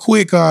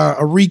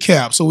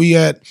recap. So we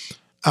had.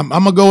 I'm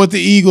gonna go with the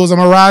Eagles. I'm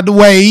gonna ride the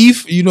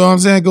wave. You know what I'm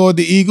saying? Go with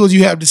the Eagles.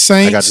 You have the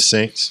Saints. I got the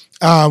Saints.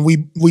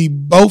 We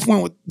both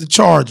went with the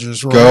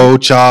Chargers. Right? Go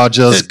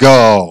Chargers,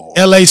 go!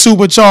 LA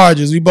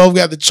Superchargers. We both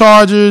got the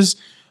Chargers.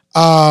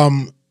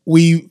 I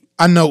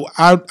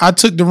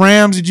took the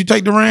Rams. Did you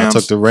take the Rams? I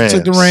took the Rams.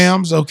 Took the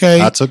Rams.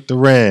 Okay. I took the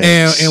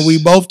Rams. And we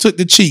both took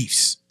the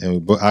Chiefs.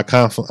 And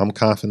I'm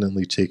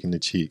confidently taking the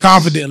Chiefs.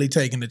 Confidently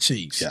taking the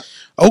Chiefs. Yeah.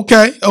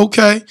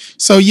 Okay.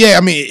 So yeah,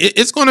 I mean,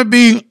 it's going to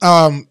be,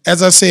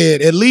 as I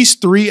said, at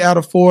least 3 out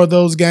of 4 of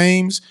those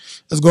games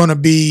is going to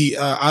be,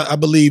 I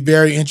believe,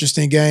 very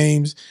interesting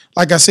games.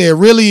 Like I said,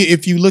 really,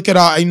 if you look at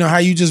how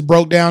you just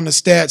broke down the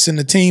stats and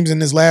the teams in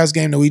this last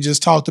game that we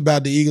just talked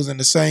about, the Eagles and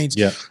the Saints.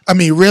 Yeah. I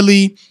mean,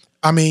 really,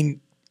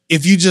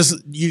 if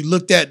you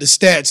looked at the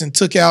stats and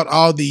took out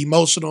all the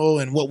emotional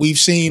and what we've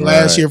seen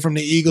last year from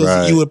the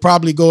Eagles, you would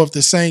probably go with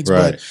the Saints.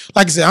 Right. But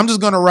like I said, I'm just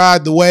going to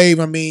ride the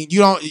wave. I mean,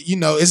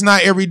 it's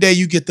not every day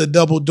you get the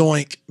double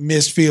doink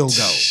missed field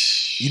goal.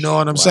 You know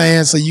what I'm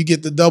saying? So you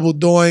get the double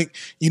doink.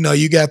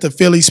 You got the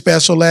Philly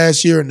special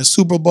last year in the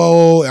Super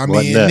Bowl. I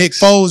mean, Nick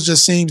Foles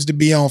just seems to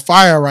be on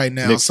fire right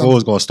now. Nick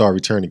Foles going to start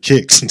returning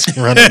kicks and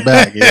running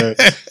back.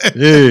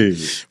 Yeah.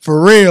 For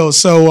real.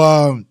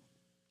 So,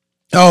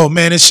 oh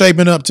man, it's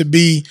shaping up to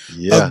be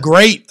a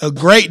great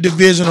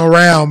divisional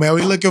round, man.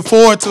 We're looking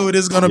forward to it.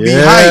 It's gonna be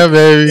hype,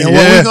 baby. And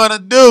what we're gonna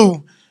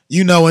do,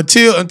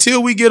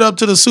 until we get up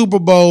to the Super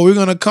Bowl, we're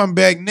gonna come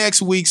back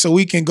next week so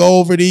we can go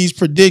over these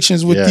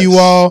predictions with you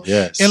all.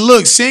 Yes. And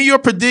look, send your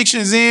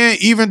predictions in,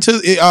 even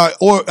to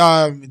or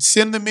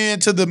send them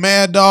in to the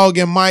Mad Dog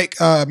and Mike.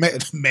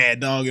 Mad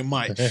Dog and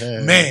Mike.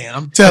 Man,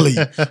 I'm telling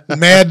you,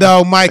 Mad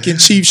Dog Mike and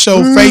Chief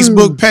Show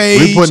Facebook page.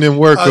 We putting in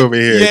work over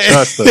here.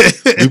 Trust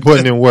us. We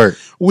putting in work.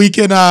 We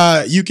can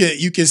you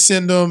can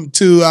send them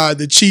to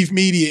the Chief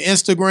Media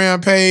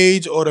Instagram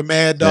page or the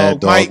Mad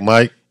Dog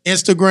Mike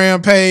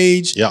Instagram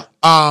page. Yeah.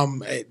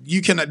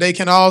 They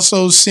can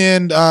also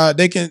send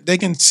they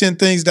can send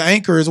things to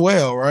Anchor as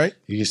well, right?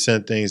 You can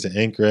send things to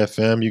Anchor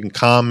FM. You can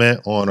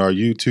comment on our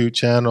YouTube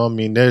channel. I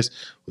mean,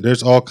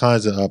 there's all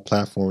kinds of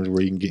platforms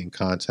where you can get in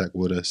contact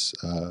with us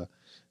and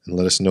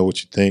let us know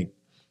what you think,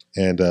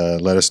 and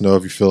let us know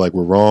if you feel like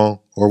we're wrong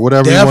or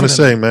whatever you want to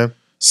say, man.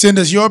 Send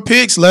us your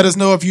picks. Let us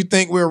know if you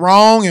think we're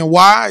wrong and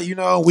why.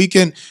 We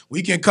can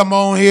come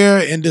on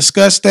here and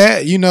discuss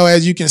that.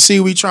 As you can see,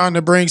 we trying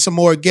to bring some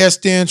more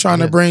guests in, trying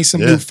to bring some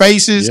new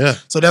faces. Yeah.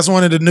 So that's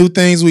one of the new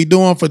things we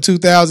doing for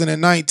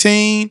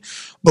 2019.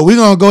 But we're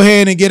going to go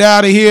ahead and get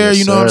out of here.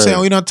 Yes, what I'm saying?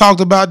 We done talked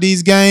about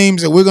these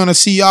games, and we're going to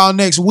see y'all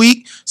next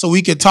week so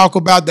we can talk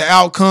about the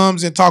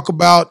outcomes and talk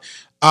about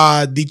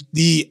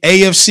the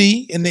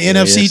AFC and the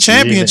NFC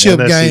championship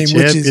game,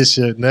 which is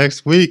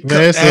next week,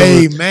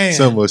 man.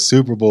 Some was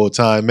Super Bowl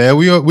time, man.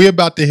 We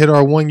about to hit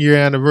our 1 year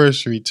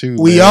anniversary too.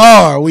 We man.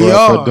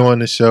 are for doing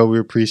the show. We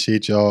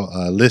appreciate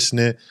y'all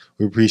listening.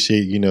 We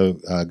appreciate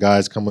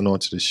guys coming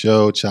onto the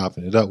show,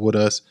 chopping it up with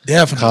us,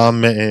 definitely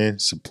commenting,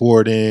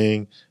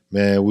 supporting.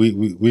 Man,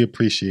 we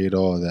appreciate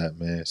all of that,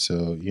 man.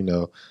 So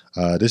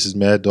this is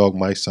Mad Dog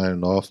Mike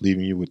signing off,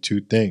 leaving you with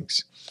 2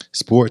 things.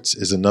 Sports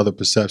is another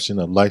perception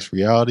of life's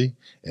reality,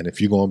 and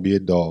if you're going to be a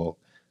dog,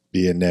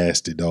 be a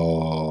nasty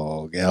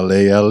dog.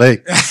 LA.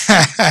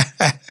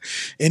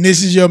 And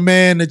this is your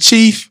man, the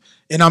Chief,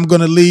 and I'm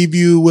going to leave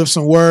you with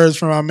some words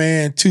from our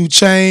man, 2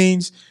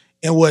 Chainz.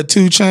 And what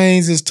 2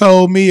 Chainz has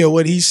told me, or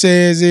what he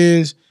says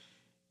is,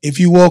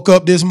 if you woke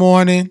up this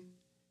morning,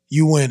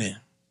 you winning.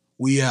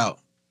 We out.